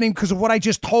happening because of what I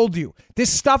just told you. This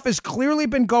stuff has clearly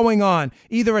been going on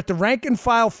either at the rank and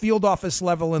file field office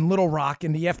level in Little Rock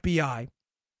in the FBI,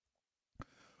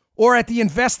 or at the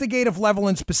investigative level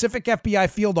in specific FBI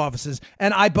field offices.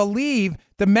 And I believe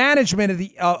the management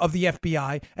of the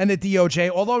FBI and the DOJ,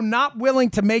 although not willing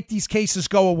to make these cases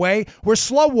go away, we're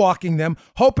slow walking them,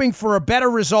 hoping for a better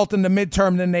result in the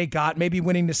midterm than they got, maybe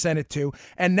winning the Senate too.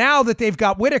 And now that they've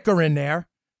got Whitaker in there,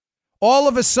 all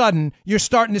of a sudden, you're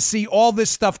starting to see all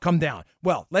this stuff come down.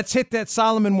 Well, let's hit that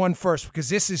Solomon one first, because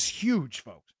this is huge,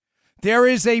 folks. There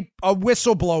is a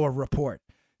whistleblower report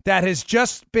that has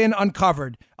just been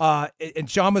uncovered. And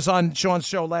John was on Sean's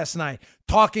show last night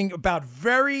talking about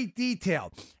very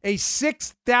detailed, a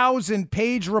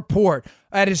 6,000-page report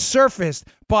that is surfaced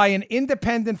by an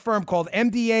independent firm called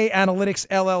MDA Analytics,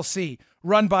 LLC,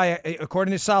 run by,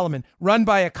 according to Solomon, run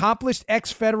by accomplished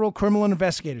ex-federal criminal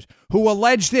investigators who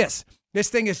allege this. This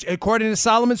thing is, according to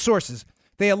Solomon's sources,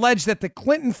 they allege that the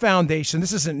Clinton Foundation,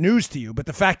 this isn't news to you, but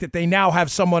the fact that they now have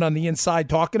someone on the inside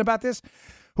talking about this,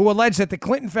 who allege that the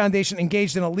Clinton Foundation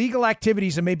engaged in illegal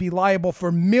activities and may be liable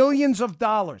for millions of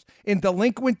dollars in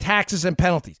delinquent taxes and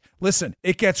penalties. Listen,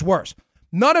 it gets worse.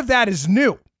 None of that is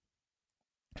new.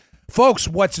 Folks,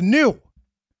 what's new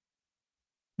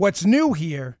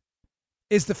here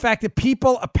is the fact that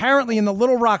people apparently in the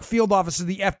Little Rock field office of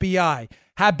the FBI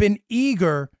have been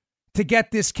eager to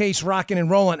get this case rocking and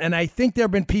rolling. And I think there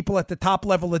have been people at the top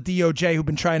level of DOJ who've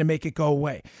been trying to make it go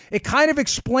away. It kind of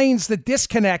explains the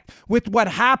disconnect with what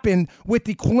happened with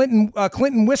the Clinton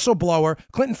whistleblower,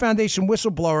 Clinton Foundation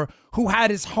whistleblower, who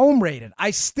had his home raided.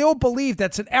 I still believe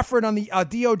that's an effort on the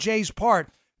DOJ's part.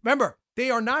 Remember, they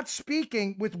are not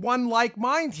speaking with one like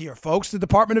mind here, folks, the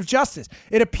Department of Justice.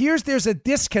 It appears there's a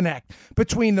disconnect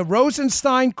between the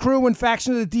Rosenstein crew and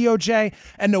faction of the DOJ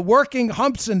and the working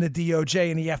humps in the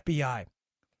DOJ and the FBI.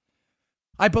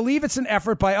 I believe it's an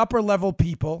effort by upper-level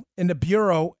people in the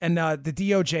Bureau and the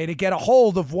DOJ to get a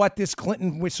hold of what this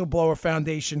Clinton Whistleblower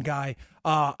Foundation guy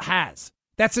has.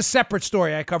 That's a separate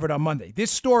story I covered on Monday. This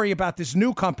story about this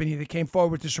new company that came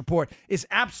forward with this report is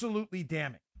absolutely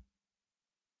damning.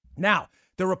 Now,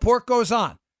 the report goes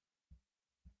on.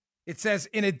 It says,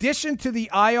 in addition to the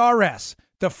IRS,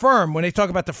 the firm, when they talk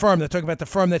about the firm, they're talking about the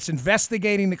firm that's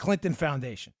investigating the Clinton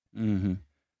Foundation. Mm-hmm.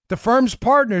 The firm's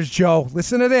partners, Joe,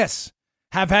 listen to this,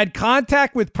 have had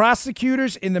contact with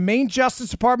prosecutors in the Maine Justice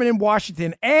Department in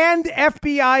Washington and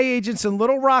FBI agents in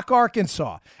Little Rock,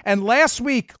 Arkansas. And last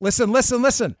week,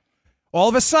 listen, all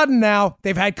of a sudden now,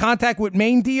 they've had contact with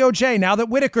Maine DOJ now that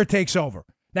Whitaker takes over,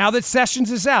 now that Sessions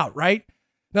is out, right?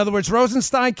 In other words,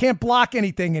 Rosenstein can't block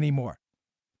anything anymore.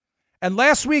 And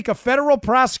last week, a federal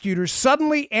prosecutor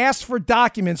suddenly asked for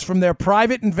documents from their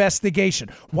private investigation.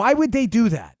 Why would they do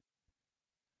that?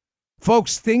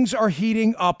 Folks, things are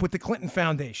heating up with the Clinton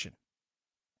Foundation.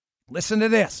 Listen to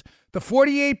this. The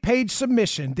 48-page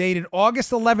submission dated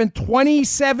August 11,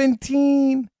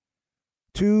 2017,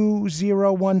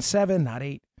 2017, not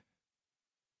 8.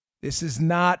 This is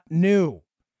not new.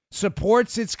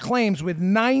 Supports its claims with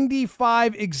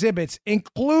 95 exhibits,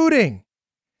 including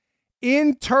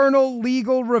internal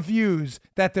legal reviews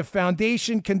that the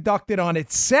foundation conducted on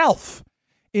itself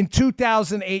in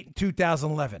 2008 and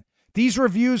 2011. These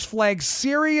reviews flag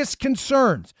serious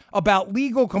concerns about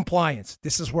legal compliance.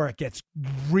 This is where it gets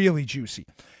really juicy.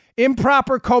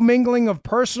 Improper commingling of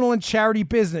personal and charity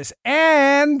business,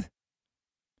 and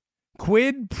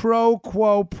quid pro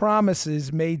quo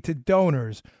promises made to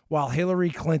donors while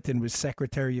Hillary Clinton was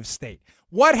Secretary of State.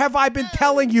 What have I been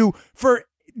telling you for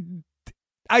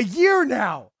a year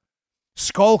now?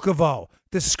 Skolkovo,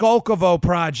 the Skolkovo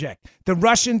project, the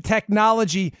Russian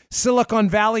technology Silicon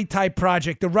Valley type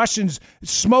project the Russians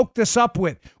smoked us up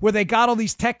with, where they got all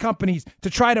these tech companies to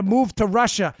try to move to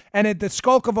Russia. And the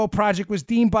Skolkovo project was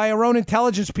deemed by our own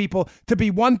intelligence people to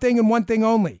be one thing and one thing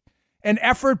only: an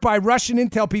effort by Russian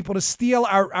intel people to steal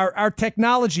our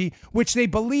technology, which they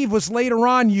believe was later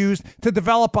on used to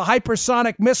develop a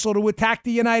hypersonic missile to attack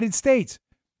the United States.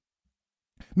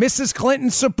 Mrs. Clinton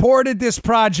supported this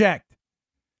project.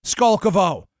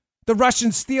 Skolkovo, the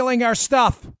Russians stealing our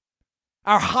stuff,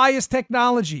 our highest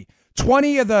technology.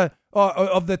 20 of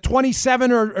the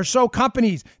 27 or so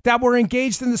companies that were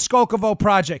engaged in the Skolkovo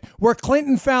project were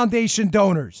Clinton Foundation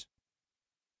donors.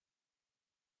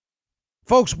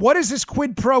 Folks, what is this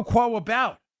quid pro quo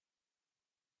about?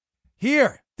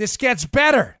 Here, this gets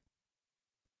better.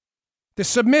 The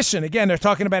submission, again, they're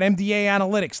talking about MDA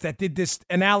Analytics that did this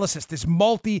analysis, this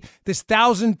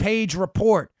 1,000-page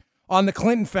report on the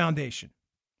Clinton Foundation.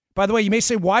 By the way, you may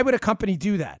say, why would a company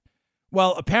do that?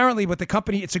 Well, apparently with the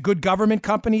company, it's a good government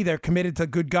company. They're committed to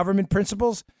good government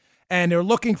principles, and they're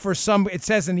looking for some, it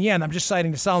says in the end, I'm just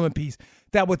citing the Solomon piece,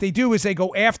 that what they do is they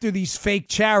go after these fake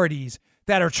charities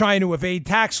that are trying to evade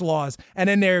tax laws, and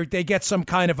then they get some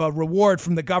kind of a reward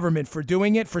from the government for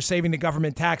doing it, for saving the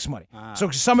government tax money.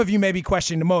 So some of you may be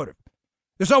questioning the motive.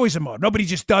 There's always a motive. Nobody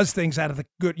just does things out of the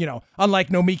good, unlike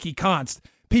Nomiki Konst.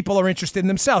 People are interested in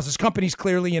themselves. This company's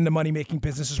clearly in the money-making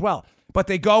business as well. But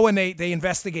they go and they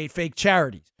investigate fake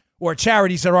charities, or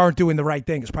charities that aren't doing the right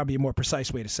thing is probably a more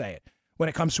precise way to say it when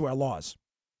it comes to our laws.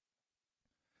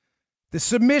 The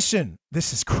submission,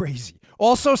 this is crazy,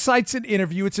 also cites an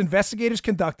interview its investigators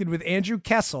conducted with Andrew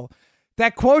Kessel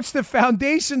that quotes the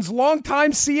foundation's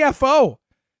longtime CFO,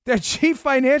 their chief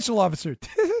financial officer,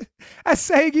 as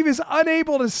saying he was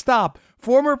unable to stop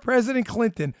former President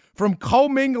Clinton from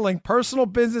commingling personal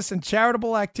business and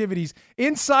charitable activities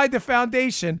inside the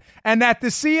foundation, and that the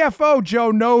CFO, Joe,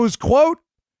 knows, quote,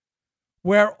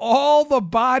 where all the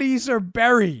bodies are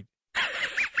buried.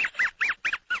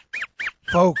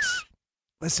 Folks,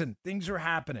 listen, things are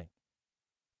happening.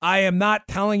 I am not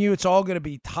telling you it's all going to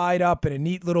be tied up in a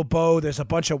neat little bow. There's a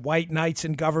bunch of white knights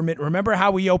in government. Remember how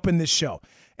we opened this show.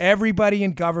 Everybody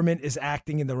in government is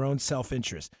acting in their own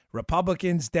self-interest.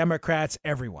 Republicans, Democrats,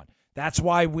 everyone. That's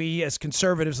why we as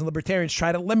conservatives and libertarians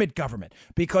try to limit government,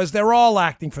 because they're all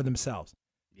acting for themselves.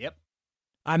 Yep.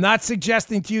 I'm not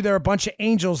suggesting to you there are a bunch of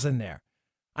angels in there.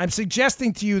 I'm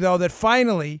suggesting to you, though, that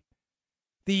finally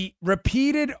the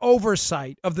repeated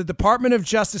oversight of the Department of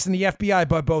Justice and the FBI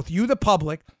by both you, the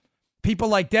public, people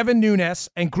like Devin Nunes,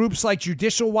 and groups like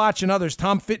Judicial Watch and others,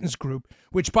 Tom Fitton's group,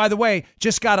 which, by the way,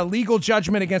 just got a legal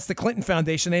judgment against the Clinton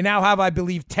Foundation. They now have, I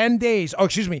believe, 10 days,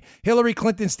 Hillary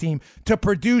Clinton's team, to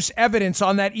produce evidence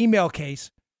on that email case.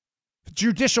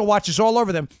 Judicial Watch is all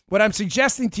over them. What I'm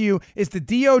suggesting to you is the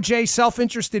DOJ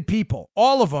self-interested people,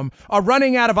 all of them, are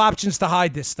running out of options to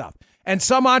hide this stuff. And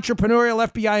some entrepreneurial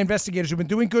FBI investigators who've been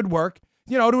doing good work,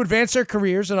 to advance their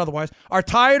careers and otherwise, are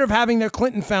tired of having their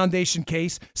Clinton Foundation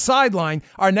case sidelined,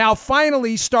 are now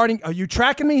finally starting, are you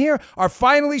tracking me here? Are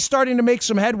finally starting to make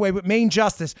some headway with Maine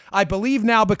Justice, I believe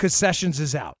now because Sessions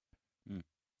is out.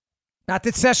 Not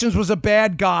that Sessions was a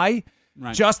bad guy,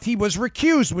 right. Just he was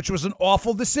recused, which was an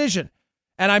awful decision.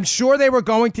 And I'm sure they were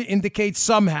going to indicate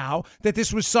somehow that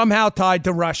this was somehow tied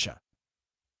to Russia.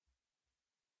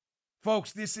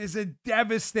 Folks, this is a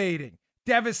devastating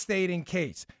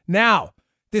case. Now,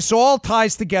 this all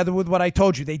ties together with what I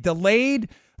told you. They delayed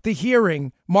the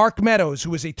hearing. Mark Meadows,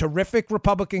 who is a terrific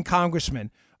Republican congressman,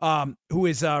 who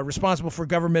is responsible for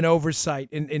government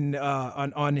oversight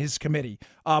on his committee.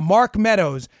 Mark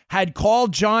Meadows had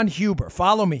called John Huber.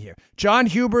 Follow me here. John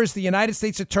Huber is the United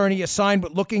States attorney assigned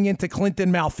with looking into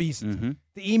Clinton malfeasance. Mm-hmm.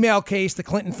 The email case, the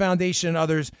Clinton Foundation and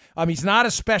others. He's not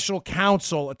a special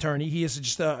counsel attorney. He is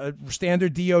just a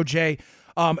standard DOJ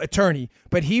attorney.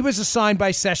 But he was assigned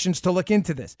by Sessions to look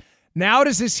into this. Now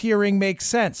does this hearing make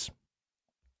sense?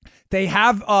 They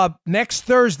have next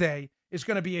Thursday is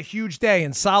going to be a huge day.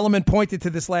 And Solomon pointed to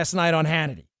this last night on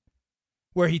Hannity,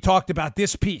 where he talked about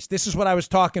this piece. This is what I was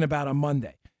talking about on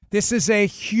Monday. This is a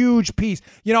huge piece.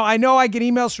 I know I get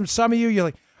emails from some of you. You're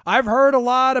like, I've heard a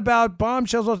lot about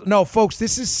bombshells. No, folks,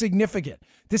 this is significant.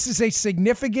 This is a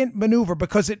significant maneuver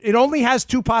because it only has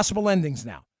two possible endings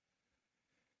now.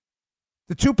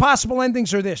 The two possible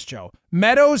endings are this, Joe.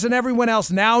 Meadows and everyone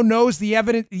else now knows the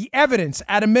evidence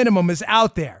at a minimum is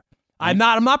out there. I'm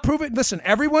not proving. Listen,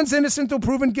 everyone's innocent until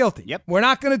proven guilty. Yep. We're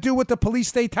not going to do what the police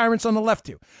state tyrants on the left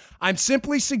do. I'm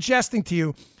simply suggesting to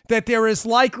you that there is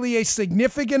likely a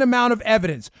significant amount of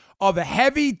evidence of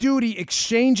heavy-duty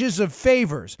exchanges of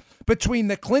favors between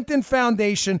the Clinton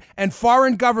Foundation and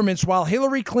foreign governments while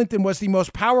Hillary Clinton was the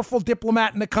most powerful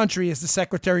diplomat in the country as the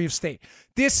Secretary of State.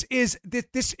 This is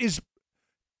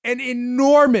an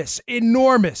enormous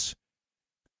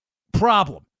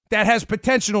problem that has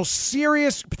potential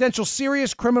serious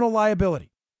criminal liability.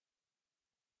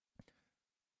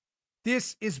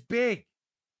 This is big.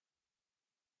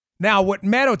 Now,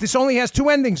 this only has two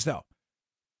endings, though.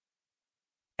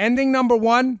 Ending number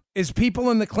one is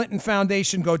people in the Clinton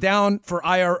Foundation go down for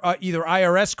either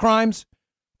IRS crimes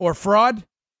or fraud,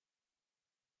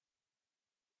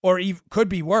 or even, could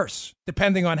be worse,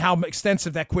 depending on how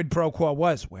extensive that quid pro quo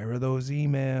was. Where are those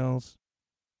emails?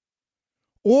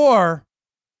 Or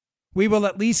we will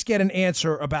at least get an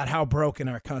answer about how broken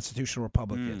our constitutional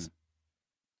republic is.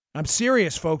 I'm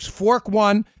serious, folks. Fork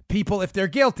one, people, if they're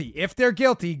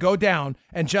guilty, go down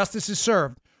and justice is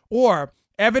served. Or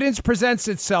evidence presents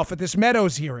itself at this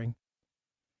Meadows hearing,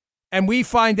 and we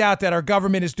find out that our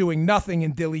government is doing nothing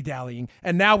and dilly-dallying,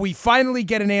 and now we finally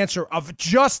get an answer of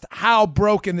just how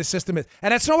broken the system is.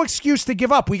 And that's no excuse to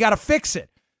give up. We got to fix it.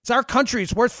 It's our country.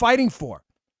 It's worth fighting for.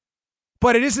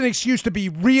 But it is an excuse to be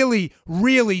really,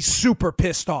 really super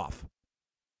pissed off.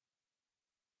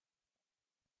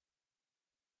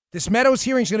 This Meadows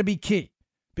hearing is going to be key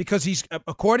because he's,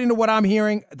 according to what I'm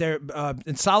hearing,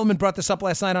 and Solomon brought this up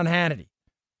last night on Hannity.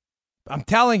 I'm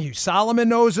telling you, Solomon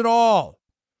knows it all.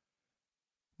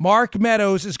 Mark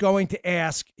Meadows is going to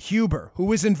ask Huber,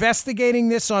 who is investigating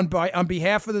this on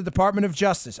behalf of the Department of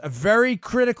Justice, a very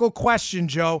critical question,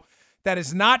 Joe, that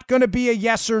is not going to be a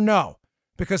yes or no,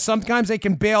 because sometimes they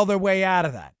can bail their way out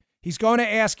of that. He's going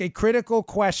to ask a critical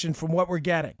question from what we're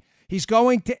getting. He's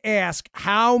going to ask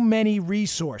how many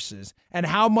resources and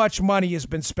how much money has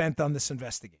been spent on this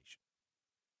investigation.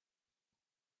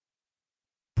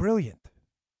 Brilliant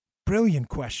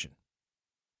question.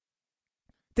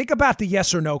 Think about the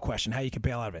yes or no question, how you can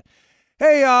bail out of it.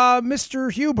 Hey,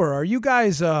 Mr. Huber, are you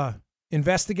guys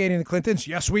investigating the Clintons?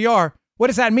 Yes, we are. What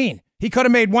does that mean? He could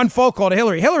have made one phone call to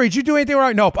Hillary. Hillary, did you do anything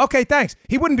right? Nope. Okay, thanks.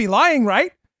 He wouldn't be lying,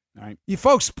 right? All right. You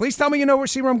folks, please tell me you know where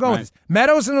I'm going with this.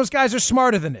 Meadows and those guys are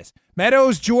smarter than this.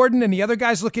 Meadows, Jordan, and the other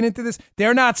guys looking into this,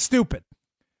 they're not stupid.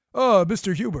 Oh,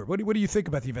 Mr. Huber, what do you think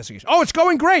about the investigation? Oh, it's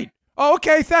going great. Oh,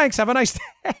 okay, thanks. Have a nice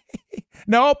day.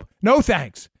 Nope, no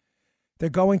thanks. They're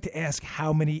going to ask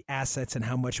how many assets and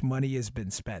how much money has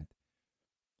been spent.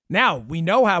 Now, we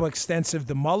know how extensive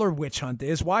the Mueller witch hunt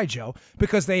is. Why, Joe?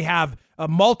 Because they have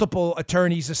multiple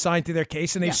attorneys assigned to their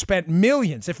case, and they've spent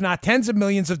millions, if not tens of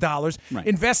millions of dollars,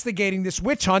 investigating this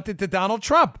witch hunt into Donald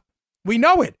Trump. We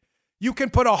know it. You can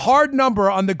put a hard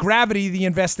number on the gravity of the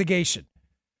investigation.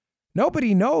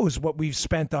 Nobody knows what we've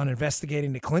spent on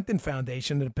investigating the Clinton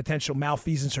Foundation and the potential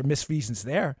malfeasance or misfeasance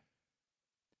there.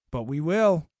 But we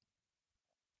will.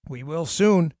 We will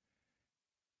soon.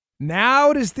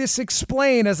 Now does this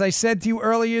explain, as I said to you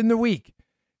earlier in the week,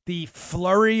 the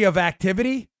flurry of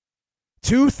activity?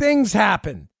 Two things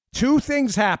happen.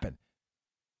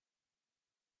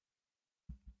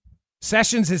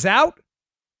 Sessions is out,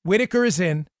 Whitaker is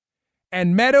in,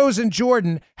 and Meadows and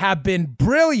Jordan have been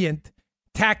brilliant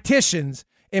tacticians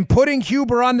in putting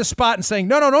Huber on the spot and saying,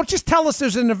 no, don't just tell us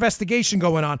there's an investigation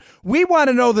going on. We want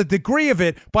to know the degree of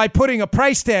it by putting a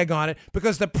price tag on it,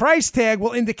 because the price tag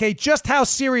will indicate just how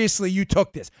seriously you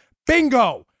took this.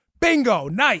 Bingo.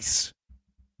 Nice.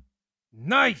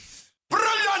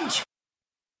 Brilliant.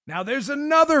 Now there's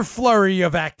another flurry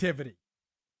of activity.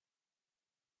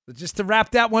 So just to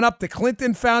wrap that one up, the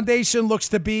Clinton Foundation looks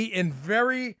to be in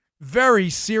very, very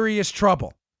serious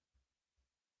trouble.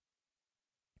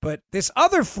 But this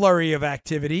other flurry of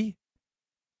activity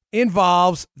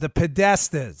involves the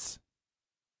Podestas.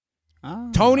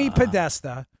 Tony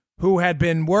Podesta, who had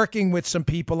been working with some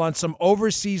people on some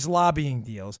overseas lobbying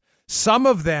deals. Some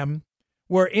of them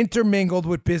were intermingled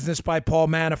with business by Paul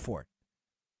Manafort.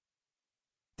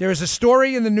 There is a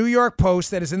story in the New York Post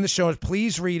that is in the show.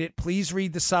 Please read it. Please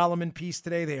read the Solomon piece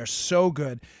today. They are so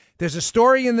good. There's a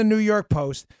story in the New York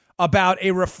Post about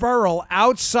a referral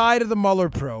outside of the Mueller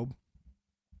probe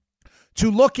to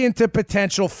look into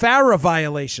potential FARA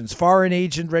violations, Foreign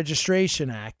Agent Registration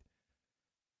Act,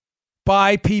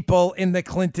 by people in the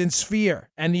Clinton sphere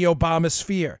and the Obama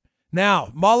sphere. Now,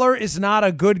 Mueller is not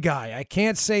a good guy. I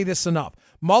can't say this enough.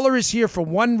 Mueller is here for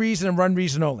one reason and one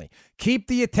reason only. Keep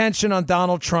the attention on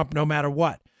Donald Trump no matter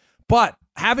what. But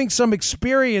having some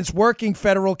experience working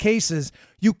federal cases,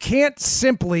 you can't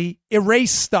simply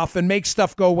erase stuff and make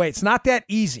stuff go away. It's not that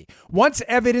easy. Once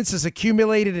evidence is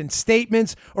accumulated in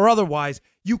statements or otherwise,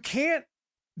 you can't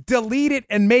delete it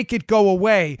and make it go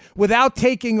away without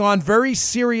taking on very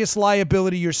serious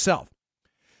liability yourself.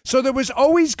 So there was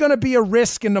always going to be a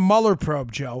risk in the Mueller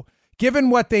probe, Joe, given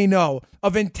what they know,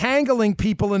 of entangling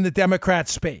people in the Democrat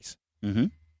space. Mm-hmm.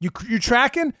 You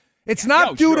tracking? It's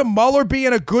not due to Mueller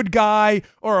being a good guy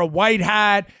or a white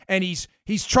hat, and he's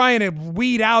trying to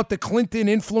weed out the Clinton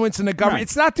influence in the government. Right.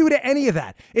 It's not due to any of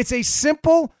that. It's a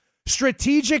simple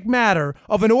strategic matter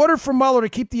of, in order for Mueller to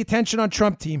keep the attention on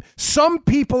Trump team, some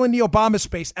people in the Obama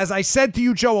space, as I said to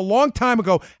you, Joe, a long time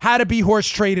ago, had to be horse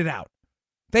traded out.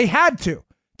 They had to.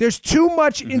 There's too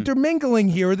much intermingling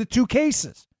here of the two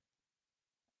cases.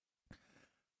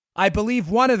 I believe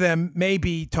one of them may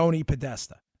be Tony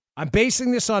Podesta. I'm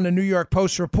basing this on the New York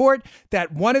Post report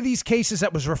that one of these cases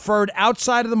that was referred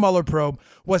outside of the Mueller probe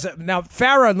was now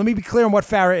FARA. Let me be clear on what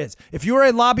FARA is. If you're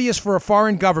a lobbyist for a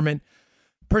foreign government,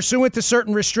 pursuant to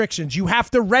certain restrictions, you have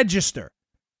to register.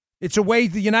 It's a way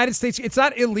the United States, it's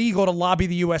not illegal to lobby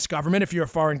the U.S. government if you're a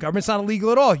foreign government. It's not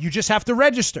illegal at all. You just have to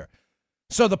register.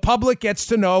 So the public gets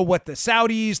to know what the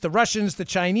Saudis, the Russians, the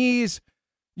Chinese,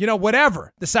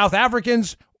 whatever, the South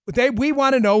Africans, we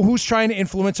want to know who's trying to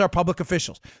influence our public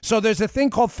officials. So there's a thing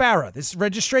called FARA, this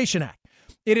Registration Act.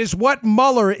 It is what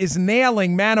Mueller is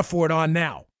nailing Manafort on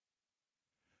now.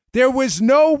 There was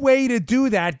no way to do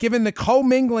that given the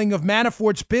commingling of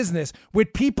Manafort's business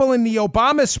with people in the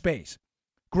Obama space.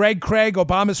 Greg Craig,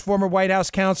 Obama's former White House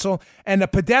counsel, and the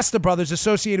Podesta brothers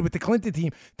associated with the Clinton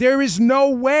team. There is no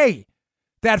way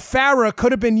that FARA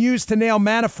could have been used to nail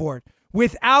Manafort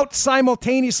without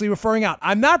simultaneously referring out.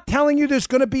 I'm not telling you there's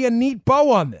going to be a neat bow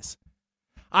on this.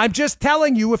 I'm just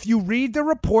telling you, if you read the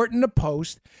report in the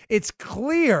Post, it's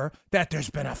clear that there's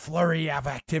been a flurry of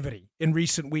activity in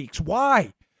recent weeks.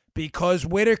 Why? Because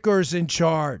Whitaker's in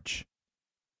charge.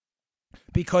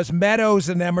 Because Meadows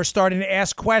and them are starting to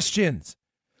ask questions.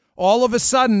 All of a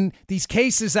sudden, these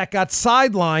cases that got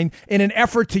sidelined in an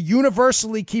effort to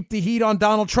universally keep the heat on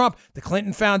Donald Trump, the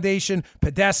Clinton Foundation,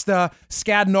 Podesta,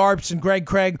 Skadden Arps, and Greg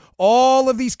Craig, all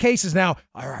of these cases now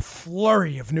are a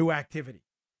flurry of new activity.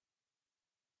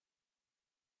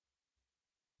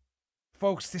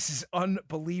 Folks, this is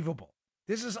unbelievable.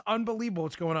 This is unbelievable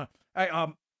what's going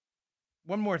on.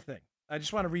 One more thing. I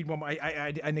just want to read one more.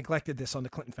 I neglected this on the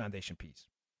Clinton Foundation piece.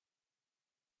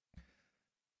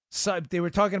 So they were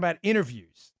talking about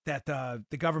interviews that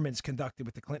the government's conducted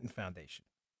with the Clinton Foundation.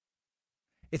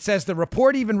 It says the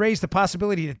report even raised the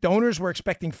possibility that donors were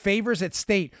expecting favors at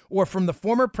state or from the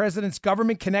former president's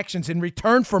government connections in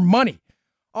return for money.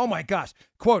 Oh, my gosh.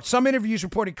 Quote, some interviews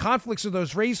reported conflicts of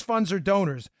those raised funds or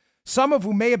donors, some of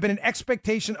whom may have been an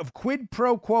expectation of quid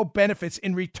pro quo benefits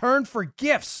in return for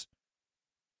gifts.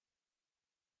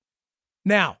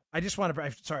 Now, I just want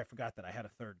to, sorry, I forgot that I had a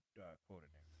third quote in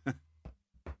there.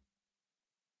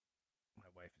 My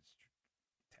wife is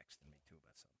texting me too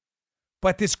about something.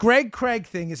 But this Greg Craig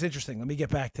thing is interesting. Let me get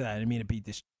back to that. I didn't mean to be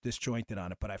disjointed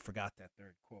on it, but I forgot that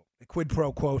third quote. The quid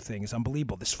pro quo thing is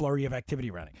unbelievable. This flurry of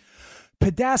activity around it.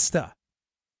 Podesta,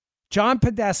 John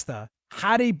Podesta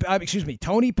Tony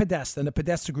Podesta and the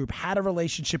Podesta Group had a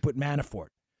relationship with Manafort.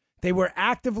 They were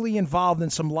actively involved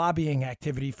in some lobbying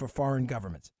activity for foreign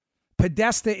governments.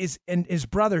 Podesta and his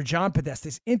brother, John Podesta,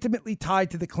 is intimately tied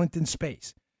to the Clinton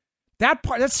space.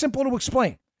 That's simple to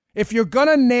explain. If you're going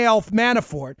to nail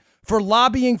Manafort for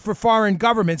lobbying for foreign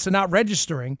governments and not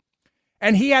registering,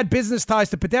 and he had business ties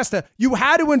to Podesta, you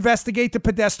had to investigate the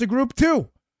Podesta Group too.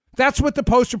 That's what the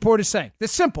Post report is saying.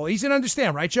 It's simple. Easy to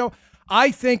understand, right, Joe?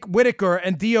 I think Whitaker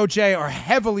and DOJ are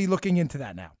heavily looking into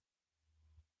that now.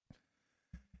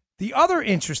 The other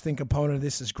interesting component of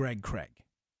this is Greg Craig.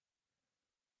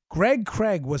 Greg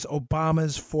Craig was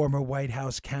Obama's former White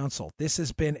House counsel. This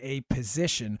has been a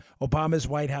position, Obama's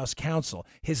White House counsel,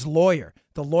 his lawyer,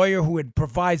 the lawyer who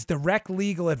provides direct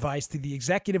legal advice to the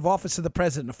executive office of the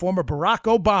president, the former Barack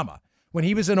Obama, when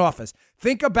he was in office.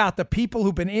 Think about the people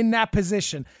who've been in that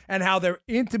position and how they're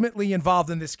intimately involved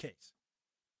in this case.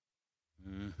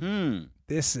 Mm-hmm.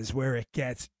 This is where it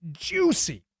gets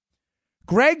juicy.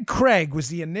 Greg Craig was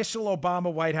the initial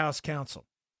Obama White House counsel.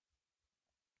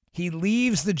 He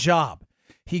leaves the job.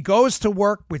 He goes to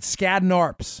work with Skadden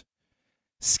Arps.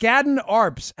 Skadden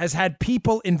Arps has had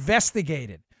people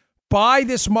investigated by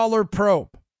this Mueller probe.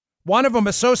 One of them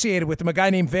associated with him, a guy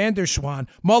named Van der Schwan,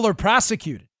 Mueller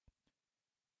prosecuted.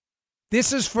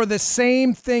 This is for the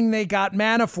same thing they got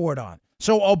Manafort on.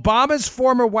 So Obama's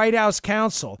former White House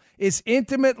counsel is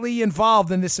intimately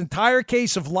involved in this entire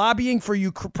case of lobbying for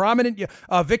prominent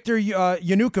Viktor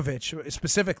Yanukovych,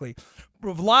 specifically,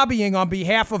 lobbying on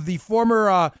behalf of the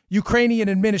former Ukrainian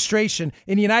administration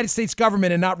in the United States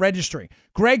government and not registering.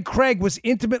 Greg Craig was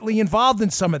intimately involved in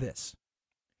some of this.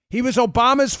 He was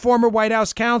Obama's former White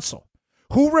House counsel.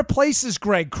 Who replaces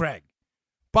Greg Craig?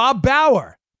 Bob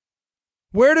Bauer.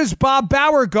 Where does Bob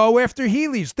Bauer go after he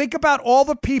leaves? Think about all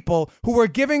the people who were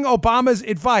giving Obama's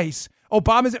advice,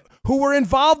 who were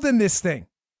involved in this thing.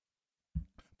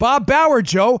 Bob Bauer,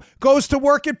 Joe, goes to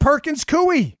work at Perkins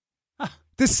Coie,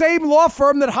 the same law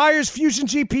firm that hires Fusion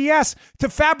GPS to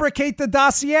fabricate the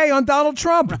dossier on Donald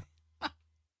Trump.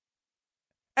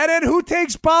 And then who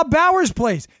takes Bob Bauer's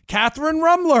place? Catherine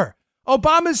Rumler,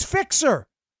 Obama's fixer.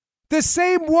 The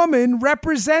same woman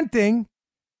representing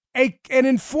an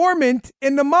informant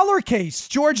in the Mueller case,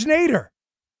 George Nader.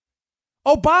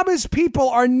 Obama's people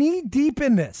are knee deep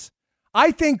in this.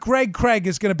 I think Greg Craig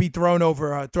is going to be thrown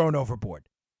overboard.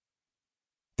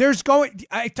 This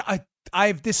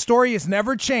story has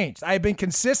never changed. I have been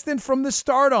consistent from the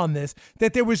start on this,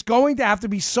 that there was going to have to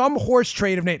be some horse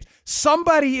trade of names.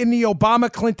 Somebody in the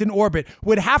Obama-Clinton orbit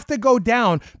would have to go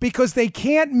down because they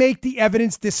can't make the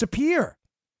evidence disappear.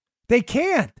 They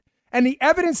can't. And the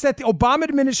evidence that the Obama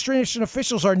administration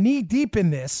officials are knee deep in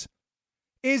this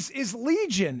is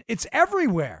legion. It's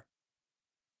everywhere.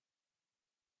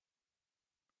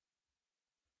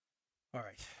 All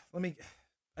right.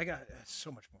 I got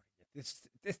so much more. This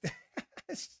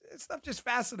stuff just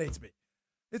fascinates me.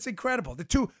 It's incredible. The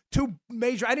two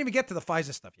major, I didn't even get to the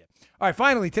FISA stuff yet. All right,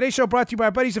 finally, today's show brought to you by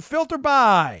our buddies at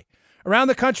FilterBuy. Around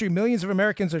the country, millions of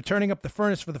Americans are turning up the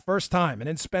furnace for the first time and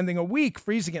then spending a week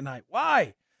freezing at night.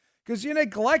 Why? Because you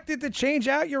neglected to change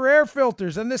out your air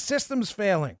filters and the system's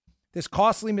failing. This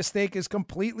costly mistake is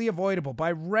completely avoidable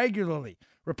by regularly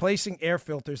replacing air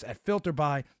filters at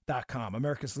FilterBuy.com,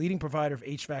 America's leading provider of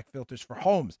HVAC filters for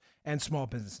homes and small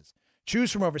businesses.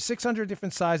 Choose from over 600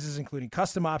 different sizes, including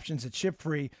custom options that ship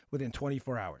free within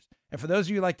 24 hours. And for those of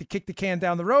you who like to kick the can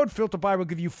down the road, FilterBuy will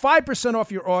give you 5%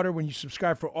 off your order when you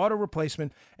subscribe for auto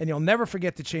replacement, and you'll never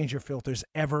forget to change your filters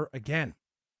ever again.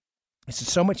 This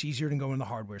is so much easier than going to the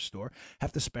hardware store,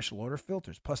 have to special order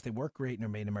filters. Plus, they work great and they're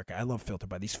made in America. I love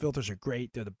FilterBuy. These filters are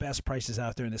great. They're the best prices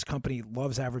out there, and this company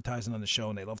loves advertising on the show,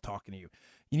 and they love talking to you.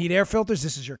 You need air filters?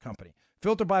 This is your company.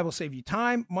 FilterBuy will save you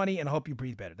time, money, and help you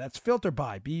breathe better. That's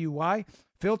FilterBuy, B-U-Y,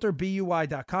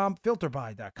 FilterBuy.com,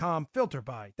 FilterBuy.com,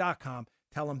 FilterBuy.com.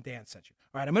 Tell them Dan sent you.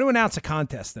 All right, I'm going to announce a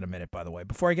contest in a minute, by the way.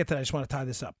 Before I get to that, I just want to tie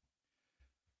this up.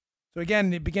 So again,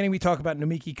 in the beginning, we talk about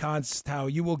Numiki Khan's, how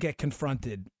you will get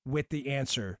confronted with the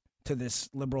answer to this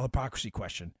liberal hypocrisy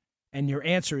question. And your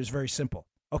answer is very simple.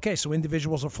 Okay, so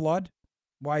individuals are flawed.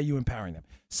 Why are you empowering them?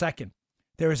 Second,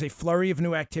 there is a flurry of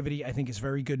new activity I think is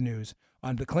very good news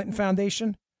on the Clinton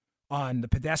Foundation, on the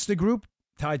Podesta Group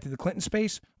tied to the Clinton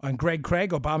space, on Greg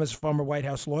Craig, Obama's former White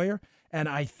House lawyer. And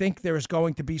I think there is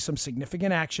going to be some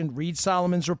significant action. Read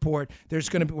Solomon's report.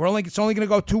 It's only going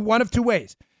to go one of two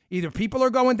ways. Either people are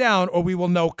going down or we will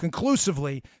know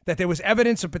conclusively that there was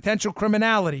evidence of potential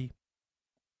criminality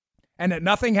and that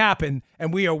nothing happened,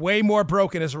 and we are way more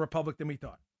broken as a republic than we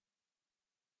thought.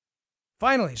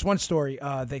 Finally, there's one story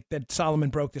that Solomon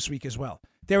broke this week as well.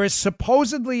 There is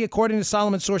supposedly, according to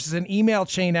Solomon sources, an email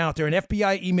chain out there, an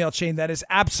FBI email chain that is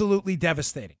absolutely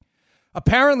devastating.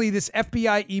 Apparently, this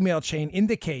FBI email chain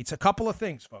indicates a couple of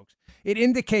things, folks. It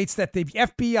indicates that the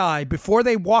FBI, before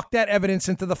they walked that evidence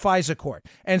into the FISA court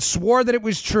and swore that it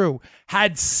was true,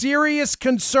 had serious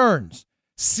concerns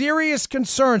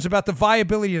about the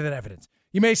viability of that evidence.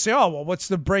 You may say, oh, well, what's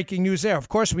the breaking news there? Of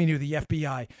course we knew the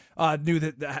FBI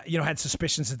had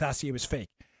suspicions the dossier was fake.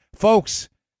 Folks,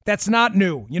 that's not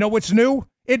new. You know what's new?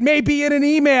 It may be in an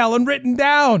email and written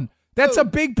down. That's a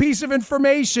big piece of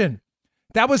information.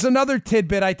 That was another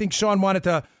tidbit I think Sean wanted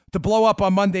to blow up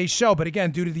on Monday's show. But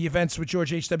again, due to the events with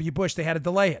George H.W. Bush, they had to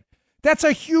delay it. That's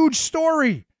a huge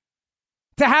story.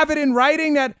 To have it in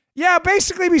writing that, yeah,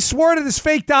 basically we swore to this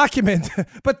fake document,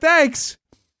 but thanks.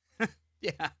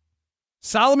 Yeah.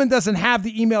 Solomon doesn't have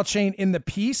the email chain in the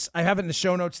piece. I have it in the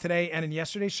show notes today and in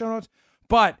yesterday's show notes,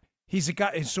 but he's a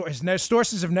guy, his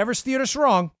sources have never steered us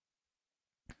wrong.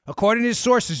 According to his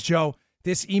sources, Joe,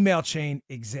 this email chain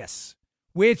exists,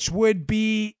 which would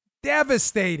be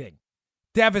devastating.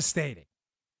 Devastating.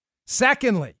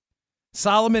 Secondly,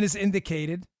 Solomon has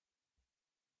indicated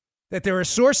that there are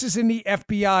sources in the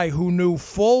FBI who knew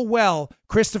full well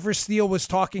Christopher Steele was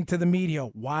talking to the media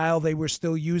while they were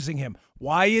still using him.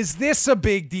 Why is this a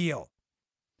big deal?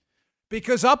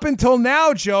 Because up until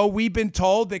now, Joe, we've been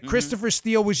told that Christopher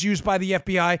Steele was used by the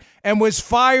FBI and was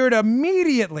fired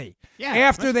immediately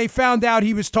after they found out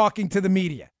he was talking to the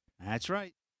media. That's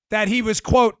right. That he was,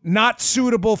 quote, not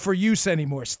suitable for use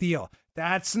anymore, Steele.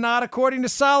 That's not, according to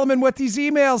Solomon, what these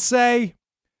emails say.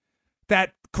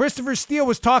 That Christopher Steele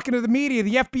was talking to the media.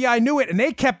 The FBI knew it, and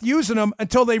they kept using him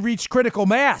until they reached critical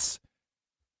mass.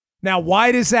 Now,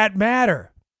 why does that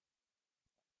matter?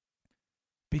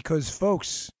 Because,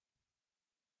 folks,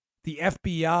 the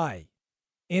FBI,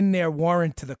 in their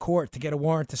warrant to the court to get a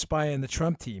warrant to spy on the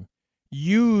Trump team,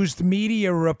 used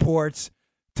media reports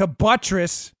to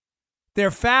buttress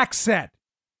their fact set.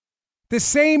 The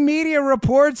same media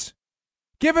reports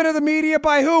given to the media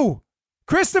by who?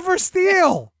 Christopher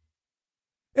Steele.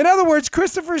 In other words,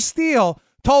 Christopher Steele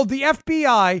told the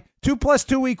FBI 2 +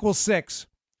 2 = 6.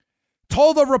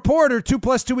 Told a reporter 2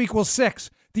 + 2 = 6.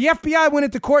 The FBI went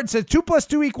into court and said 2 +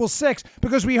 2 = 6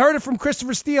 because we heard it from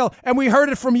Christopher Steele and we heard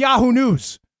it from Yahoo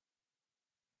News.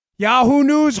 Yahoo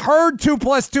News heard 2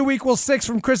 + 2 = 6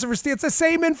 from Christopher Steele. It's the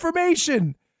same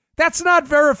information. That's not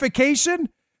verification.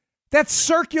 That's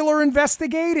circular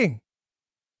investigating.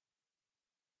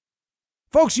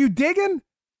 Folks, you digging?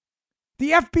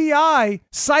 The FBI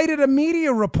cited a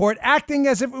media report acting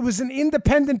as if it was an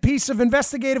independent piece of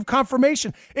investigative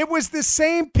confirmation. It was the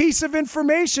same piece of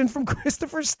information from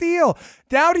Christopher Steele.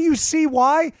 Now do you see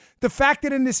why the fact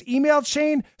that in this email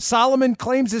chain Solomon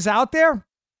claims is out there?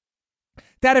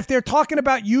 That if they're talking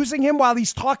about using him while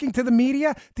he's talking to the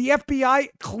media, the FBI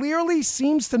clearly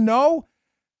seems to know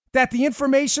that the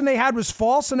information they had was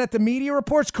false and that the media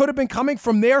reports could have been coming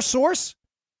from their source?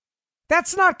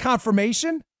 That's not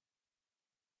confirmation.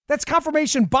 That's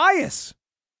confirmation bias.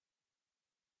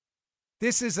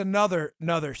 This is another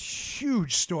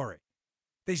huge story.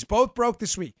 These both broke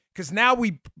this week because now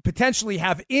we potentially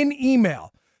have in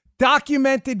email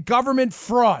documented government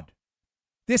fraud.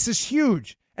 This is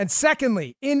huge. And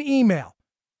secondly, in email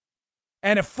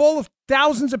and a full of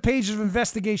thousands of pages of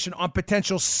investigation on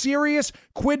potential serious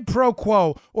quid pro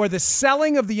quo or the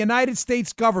selling of the United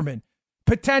States government,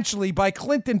 potentially by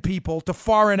Clinton people to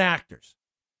foreign actors.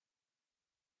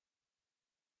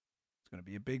 Going to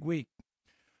be a big week.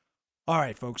 All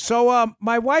right, folks. So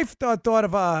my wife thought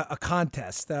of a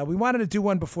contest. We wanted to do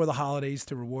one before the holidays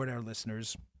to reward our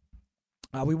listeners.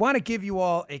 We want to give you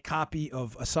all a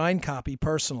signed copy,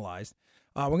 personalized.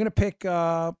 We're going to pick,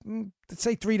 let's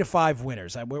say 3 to 5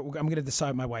 winners. I'm going to decide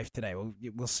with my wife today.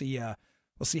 We'll see how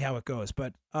it goes.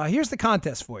 But here's the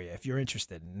contest for you if you're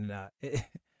interested. And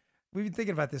we've been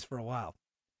thinking about this for a while.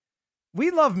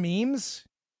 We love memes.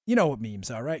 You know what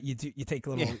memes are, right? You take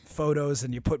little photos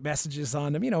and you put messages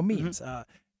on them. You know, memes,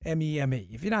 M-E-M-E.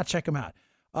 If you're not, check them out.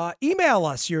 Email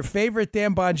us your favorite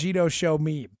Dan Bongino Show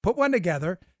meme. Put one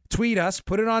together, tweet us,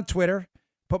 put it on Twitter,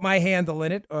 put my handle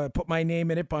in it, or put my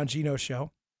name in it, Bongino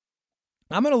Show.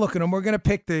 I'm going to look at them. We're going to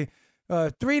pick the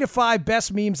 3 to 5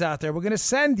 best memes out there. We're going to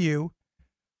send you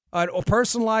a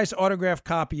personalized autographed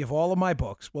copy of all of my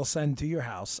books. We'll send to your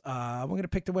house. We're going to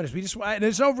pick the winners.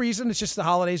 There's no reason. It's just the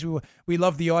holidays. We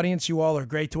love the audience. You all are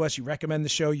great to us. You recommend the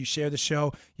show. You share the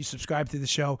show. You subscribe to the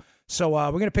show. So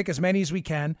we're going to pick as many as we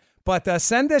can. But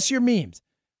send us your memes.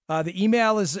 The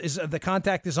email is the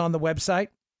contact is on the website.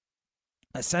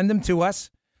 Send them to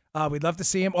us. We'd love to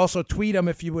see them. Also, tweet them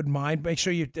if you wouldn't mind. Make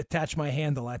sure you attach my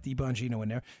handle at DBongino in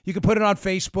there. You can put it on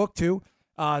Facebook too.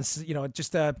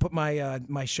 Just put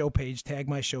my show page, tag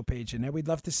my show page in there. We'd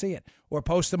love to see it. Or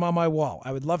post them on my wall.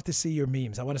 I would love to see your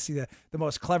memes. I want to see the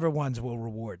most clever ones we'll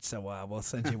reward. So we'll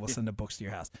send the books to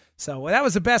your house. So that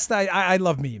was the best. I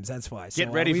love memes. That's why. So,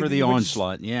 Get ready for the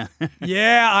onslaught. Yeah.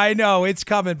 Yeah, I know. It's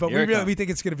coming. But we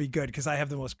think it's going to be good because I have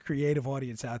the most creative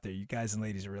audience out there. You guys and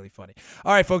ladies are really funny.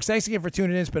 All right, folks. Thanks again for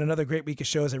tuning in. It's been another great week of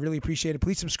shows. I really appreciate it.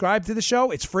 Please subscribe to the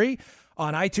show. It's free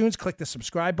on iTunes. Click the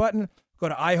subscribe button. Go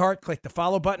to iHeart, click the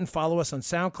follow button, follow us on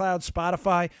SoundCloud,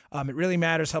 Spotify. It really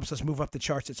matters, helps us move up the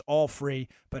charts. It's all free,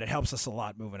 but it helps us a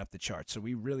lot moving up the charts. So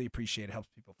we really appreciate it. Helps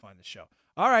people find the show.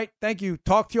 All right, thank you.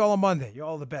 Talk to you all on Monday. You're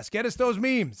all the best. Get us those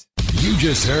memes. You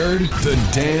just heard The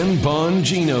Dan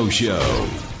Bongino Show.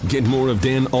 Get more of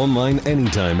Dan online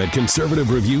anytime at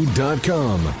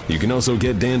conservativereview.com. You can also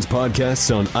get Dan's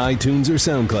podcasts on iTunes or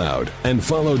SoundCloud. And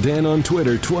follow Dan on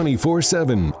Twitter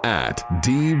 24/7 at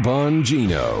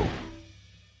DBongino.